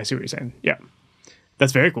 I see what you're saying. Yeah,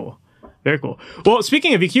 that's very cool. Very cool. Well,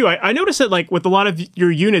 speaking of EQ, I noticed that like with a lot of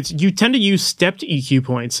your units, you tend to use stepped EQ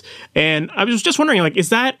points. And I was just wondering, like, is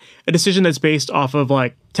that a decision that's based off of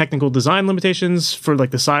like technical design limitations for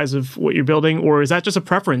like the size of what you're building? Or is that just a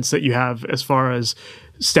preference that you have as far as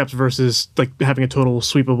steps versus like having a total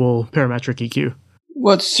sweepable parametric EQ?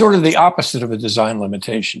 Well, it's sort of the opposite of a design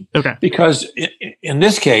limitation. Okay. Because in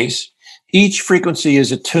this case, each frequency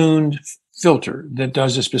is a tuned filter that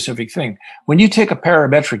does a specific thing. When you take a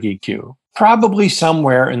parametric EQ, probably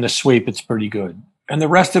somewhere in the sweep, it's pretty good. And the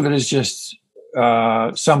rest of it is just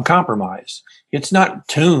some compromise. It's not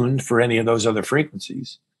tuned for any of those other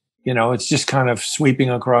frequencies. It's just kind of sweeping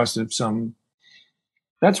across some.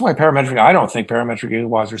 That's why I don't think parametric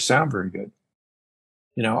equalizers sound very good.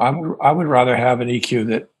 I would rather have an EQ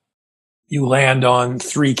that you land on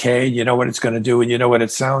 3K, you know what it's going to do, and you know what it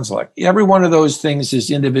sounds like. Every one of those things is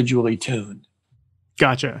individually tuned.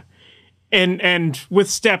 Gotcha. And with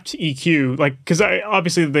stepped EQ, like, because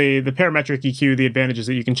obviously the parametric EQ, the advantage is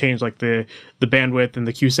that you can change like the bandwidth and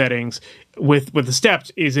the Q settings. With the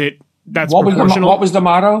stepped, that's proportional? What was the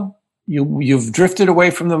motto? You've drifted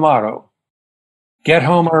away from the motto. Get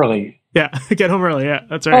home early. Yeah, get home early. Yeah,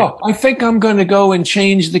 that's right. Oh, I think I'm going to go and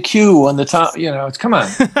change the Q on the top. Come on.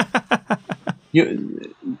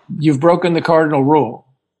 You've broken the cardinal rule.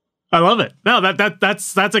 I love it. No,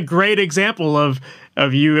 that's a great example of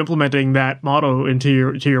you implementing that motto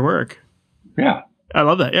into your work. Yeah, I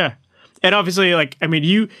love that. Yeah, and obviously, like, I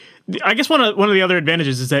mean, I guess one of the other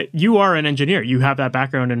advantages is that you are an engineer. You have that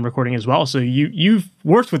background in recording as well, so you've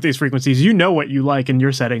worked with these frequencies. You know what you like and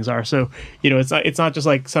your settings are. So it's not just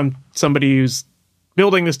like somebody who's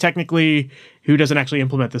building this technically who doesn't actually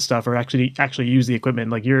implement this stuff or actually use the equipment.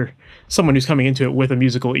 Like, you're someone who's coming into it with a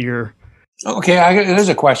musical ear. Okay, there's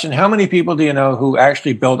a question. How many people do you know who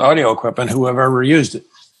actually build audio equipment who have ever used it?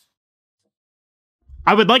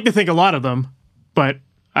 I would like to think a lot of them, but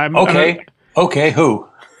Okay, who?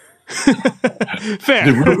 Fair.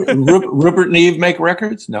 Did Rupert Neve make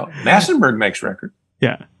records? No. Massenburg makes records.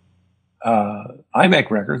 Yeah. I make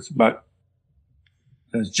records, but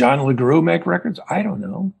does John LeGroux make records? I don't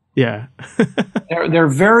know. Yeah. They're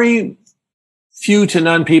very few to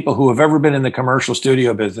none people who have ever been in the commercial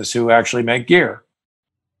studio business who actually make gear.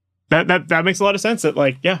 That makes a lot of sense. That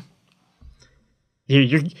like, yeah,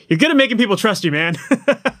 you're good at making people trust you, man.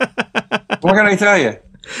 What can I tell you?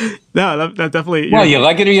 No, that definitely. Well, you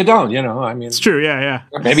like it or you don't. I mean, it's true. Yeah.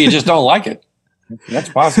 Maybe you just don't like it. That's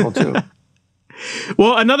possible too.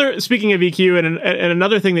 Well, speaking of EQ, and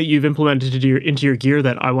another thing that you've implemented into your gear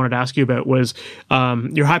that I wanted to ask you about was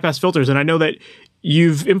your high pass filters, and I know that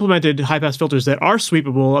you've implemented high pass filters that are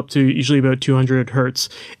sweepable up to usually about 200 hertz,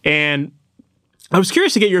 and I was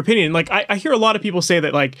curious to get your opinion. Like, I hear a lot of people say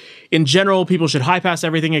that, like, in general, people should high pass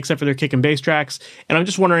everything except for their kick and bass tracks. And I'm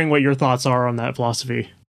just wondering what your thoughts are on that philosophy.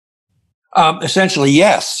 Essentially,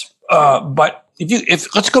 yes. But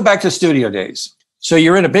if let's go back to studio days. So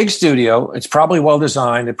you're in a big studio. It's probably well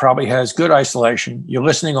designed. It probably has good isolation. You're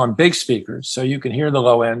listening on big speakers, so you can hear the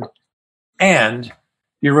low end. And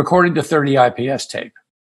you're recording to 30 IPS tape.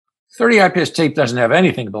 30 IPS tape doesn't have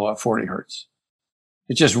anything below 40 hertz.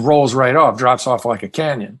 It just rolls right off, drops off like a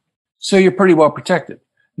canyon. So you're pretty well protected.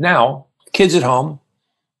 Now, kids at home,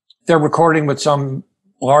 they're recording with some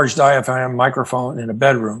large diaphragm microphone in a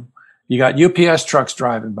bedroom. You got UPS trucks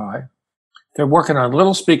driving by. They're working on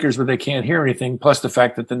little speakers where they can't hear anything, plus the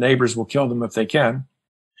fact that the neighbors will kill them if they can.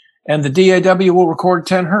 And the DAW will record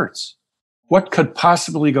 10 hertz. What could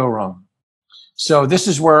possibly go wrong? So this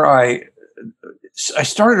is where I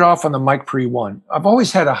started off on the Mic Pre 1. I've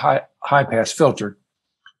always had a high pass filter,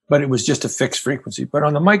 but it was just a fixed frequency. But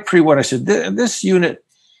on the Mic Pre 1, I said, this unit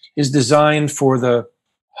is designed for the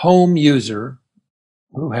home user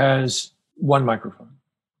who has one microphone.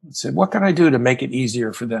 I said, what can I do to make it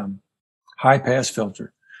easier for them? High pass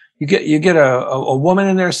filter. You get a woman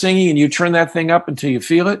in there singing, and you turn that thing up until you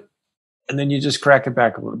feel it, and then you just crack it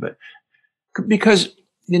back a little bit. Because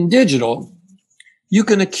in digital, you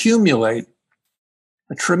can accumulate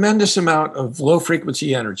a tremendous amount of low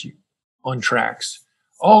frequency energy on tracks,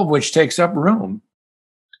 all of which takes up room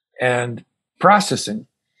and processing.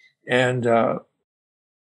 And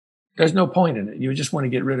there's no point in it. You just want to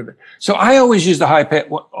get rid of it. So I always use the high pass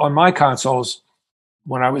on my consoles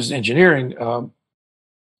when I was engineering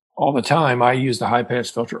all the time. I use the high pass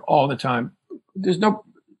filter all the time. There's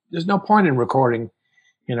no point in recording,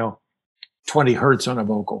 20 hertz on a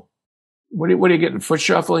vocal. What are you getting? Foot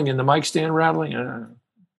shuffling and the mic stand rattling?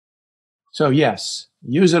 So yes,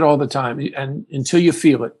 use it all the time, and until you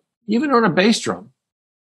feel it. Even on a bass drum,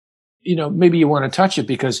 maybe you want to touch it,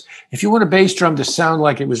 because if you want a bass drum to sound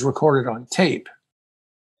like it was recorded on tape,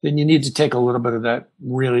 then you need to take a little bit of that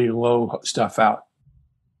really low stuff out.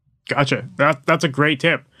 Gotcha. That's a great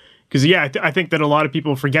tip, because I think that a lot of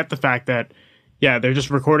people forget the fact that they're just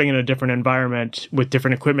recording in a different environment with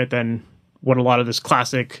different equipment than what a lot of this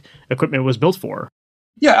classic equipment was built for.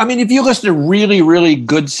 Yeah, I mean, if you listen to really, really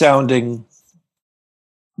good sounding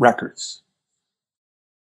records,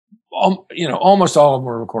 almost all of them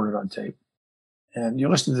were recorded on tape. And you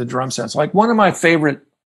listen to the drum sounds. Like, one of my favorite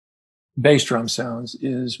bass drum sounds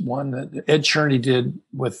is one that Ed Cherney did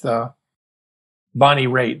with Bonnie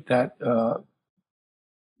Raitt, that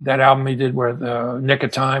album he did where the Nick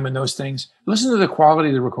of Time and those things. Listen to the quality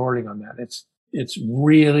of the recording on that. It's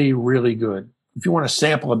really, really good. If you want to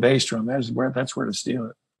sample a bass drum, that's where to steal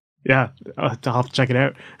it. Yeah, I'll have to check it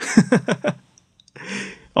out.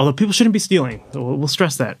 Although people shouldn't be stealing, we'll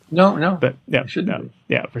stress that. No, but yeah,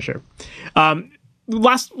 for sure.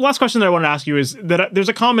 Last question that I wanted to ask you is that there's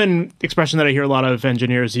a common expression that I hear a lot of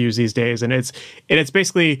engineers use these days, and it's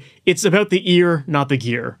basically, it's about the ear, not the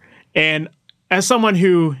gear. And as someone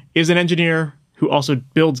who is an engineer who also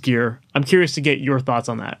builds gear, I'm curious to get your thoughts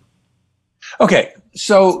on that. Okay,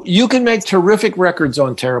 so you can make terrific records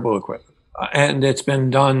on terrible equipment, and it's been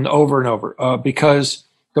done over and over, because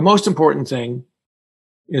the most important thing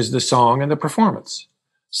is the song and the performance.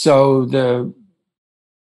 So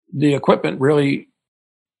the equipment really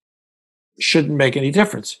shouldn't make any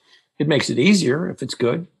difference. It makes it easier if it's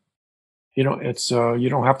good. You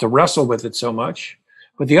don't have to wrestle with it so much.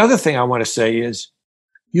 But the other thing I want to say is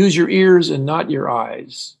use your ears and not your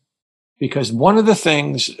eyes. Because one of the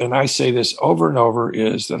things, and I say this over and over,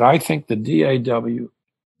 is that I think the DAW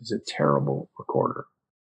is a terrible recorder.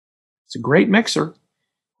 It's a great mixer,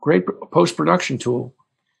 great post-production tool,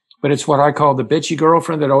 but it's what I call the bitchy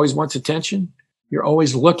girlfriend that always wants attention. You're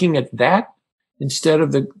always looking at that instead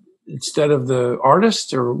of the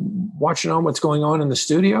artist, or watching on what's going on in the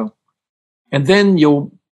studio. And then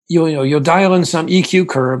you'll dial in some EQ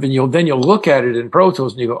curve, and you'll look at it in Pro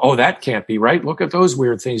Tools and you go, oh, that can't be right. Look at those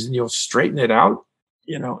weird things. And you'll straighten it out.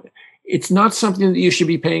 It's not something that you should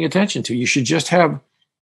be paying attention to. You should just have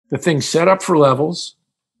the thing set up for levels,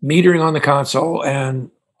 metering on the console,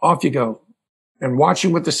 and off you go. and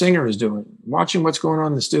watching what the singer is doing, watching what's going on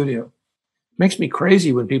in the studio. Makes me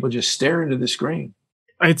crazy when people just stare into the screen.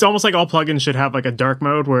 It's almost like all plugins should have like a dark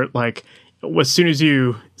mode where like as soon as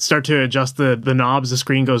you start to adjust the knobs, the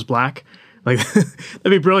screen goes black. Like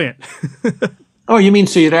that'd be brilliant. Oh, you mean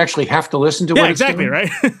so you'd actually have to listen to what it's exactly, doing? right?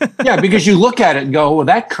 Yeah, because you look at it and go, well,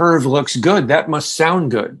 that curve looks good. That must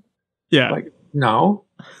sound good. Yeah. Like, no.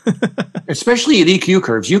 Especially at EQ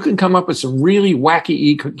curves. You can come up with some really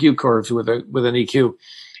wacky EQ curves with an EQ.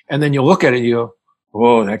 And then you look at it and you go,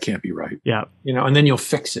 oh, that can't be right. Yeah. And then you'll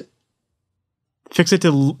fix it. Fix it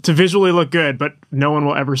to visually look good, but no one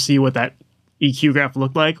will ever see what that EQ graph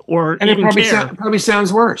looked like or and even it care. probably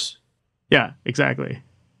sounds worse. Yeah, exactly.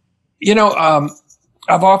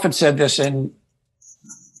 I've often said this and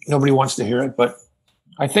nobody wants to hear it, but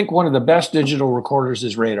I think one of the best digital recorders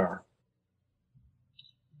is Radar.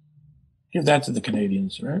 Give that to the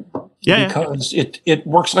Canadians, right? Yeah. Because it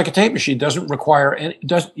works like a tape machine. Doesn't require any.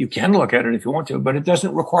 You can look at it if you want to, but it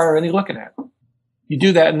doesn't require any looking at. You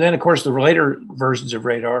do that, and then of course the later versions of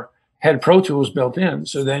Radar had Pro Tools built in.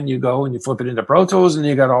 So then you go and you flip it into Pro Tools, and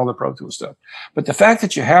you got all the Pro Tools stuff. But the fact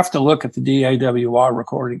that you have to look at the DAWR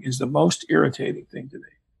recording is the most irritating thing to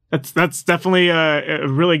me. That's definitely a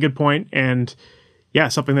really good point, and yeah,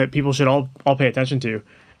 something that people should all pay attention to.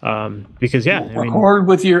 Because record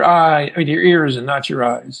with your ears and not your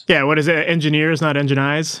eyes. Yeah, what is it? Engineers, not engine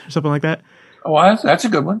eyes, or something like that. Oh, that's a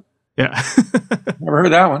good one. Yeah, never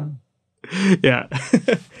heard that one. Yeah.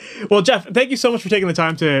 Well, Geoff, thank you so much for taking the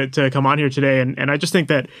time to come on here today. And I just think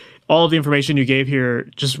that all of the information you gave here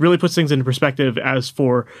just really puts things into perspective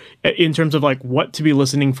in terms of like what to be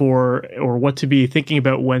listening for or what to be thinking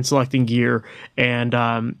about when selecting gear, and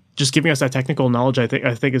just giving us that technical knowledge. I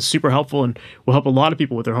think is super helpful and will help a lot of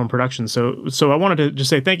people with their home production. So I wanted to just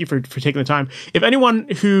say thank you for taking the time.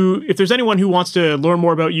 If there's anyone who wants to learn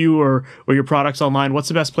more about you or your products online, what's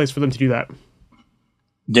the best place for them to do that?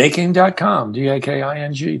 Daking.com,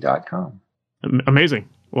 DAKING.com. Amazing.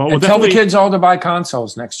 Well, and tell the kids all to buy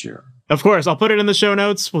consoles next year. Of course. I'll put it in the show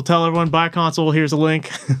notes. We'll tell everyone buy a console. Here's a link.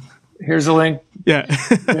 Here's a link. Yeah.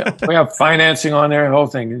 We have financing on there, the whole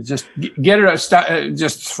thing. Just get it,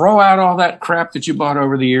 just throw out all that crap that you bought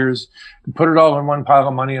over the years and put it all in one pile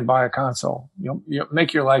of money and buy a console. You'll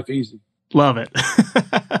make your life easy. Love it.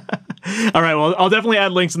 All right. Well, I'll definitely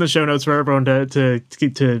add links in the show notes for everyone to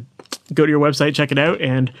go to your website, check it out,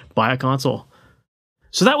 and buy a console.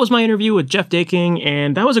 So that was my interview with Geoff Daking,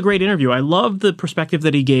 and that was a great interview. I love the perspective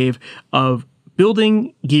that he gave of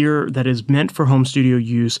building gear that is meant for home studio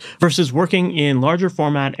use versus working in larger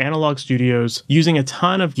format analog studios using a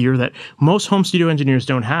ton of gear that most home studio engineers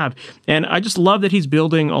don't have. And I just love that he's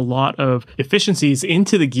building a lot of efficiencies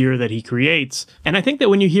into the gear that he creates. And I think that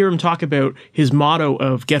when you hear him talk about his motto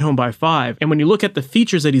of get home by 5, and when you look at the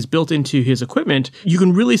features that he's built into his equipment, you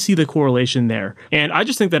can really see the correlation there. And I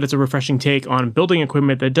just think that it's a refreshing take on building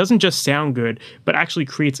equipment that doesn't just sound good, but actually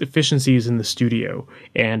creates efficiencies in the studio.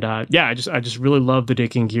 And I just really love the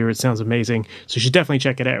Daking gear. It sounds amazing. So you should definitely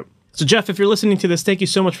check it out. So Geoff, if you're listening to this, thank you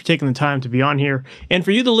so much for taking the time to be on here. And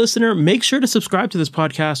for you, the listener, make sure to subscribe to this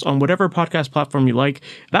podcast on whatever podcast platform you like.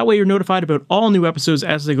 That way you're notified about all new episodes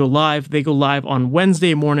as they go live. They go live on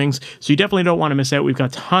Wednesday mornings, so you definitely don't want to miss out. We've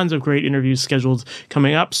got tons of great interviews scheduled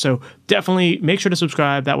coming up, so definitely make sure to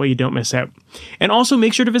subscribe. That way you don't miss out. And also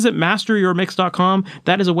make sure to visit MasterYourMix.com.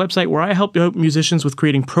 That is a website where I help out musicians with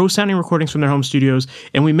creating pro-sounding recordings from their home studios,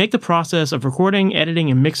 and we make the process of recording, editing,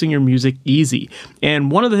 and mixing your music easy. And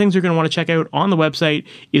one of the things you're going to want to check out on the website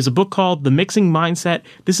is a book called The Mixing Mindset.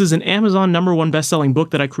 This is an Amazon #1 best-selling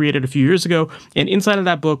book that I created a few years ago, and inside of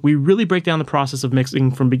that book, we really break down the process of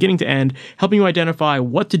mixing from beginning to end, helping you identify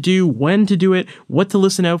what to do, when to do it, what to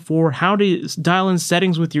listen out for, how to dial in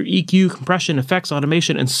settings with your EQ, compression, effects,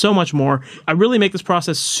 automation, and so much more. I really make this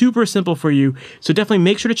process super simple for you, so definitely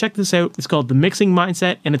make sure to check this out. It's called The Mixing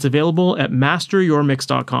Mindset, and it's available at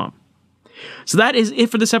MasterYourMix.com. So that is it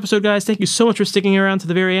for this episode, guys. Thank you so much for sticking around to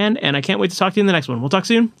the very end, and I can't wait to talk to you in the next one. We'll talk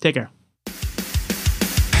soon. Take care.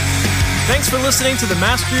 Thanks for listening to the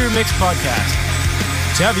Master Your Mix podcast.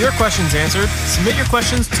 To have your questions answered, submit your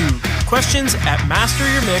questions to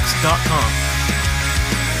questions@masteryourmix.com.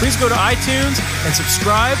 Please go to iTunes and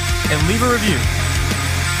subscribe and leave a review.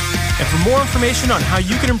 And for more information on how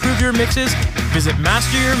you can improve your mixes, visit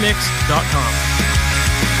MasterYourMix.com.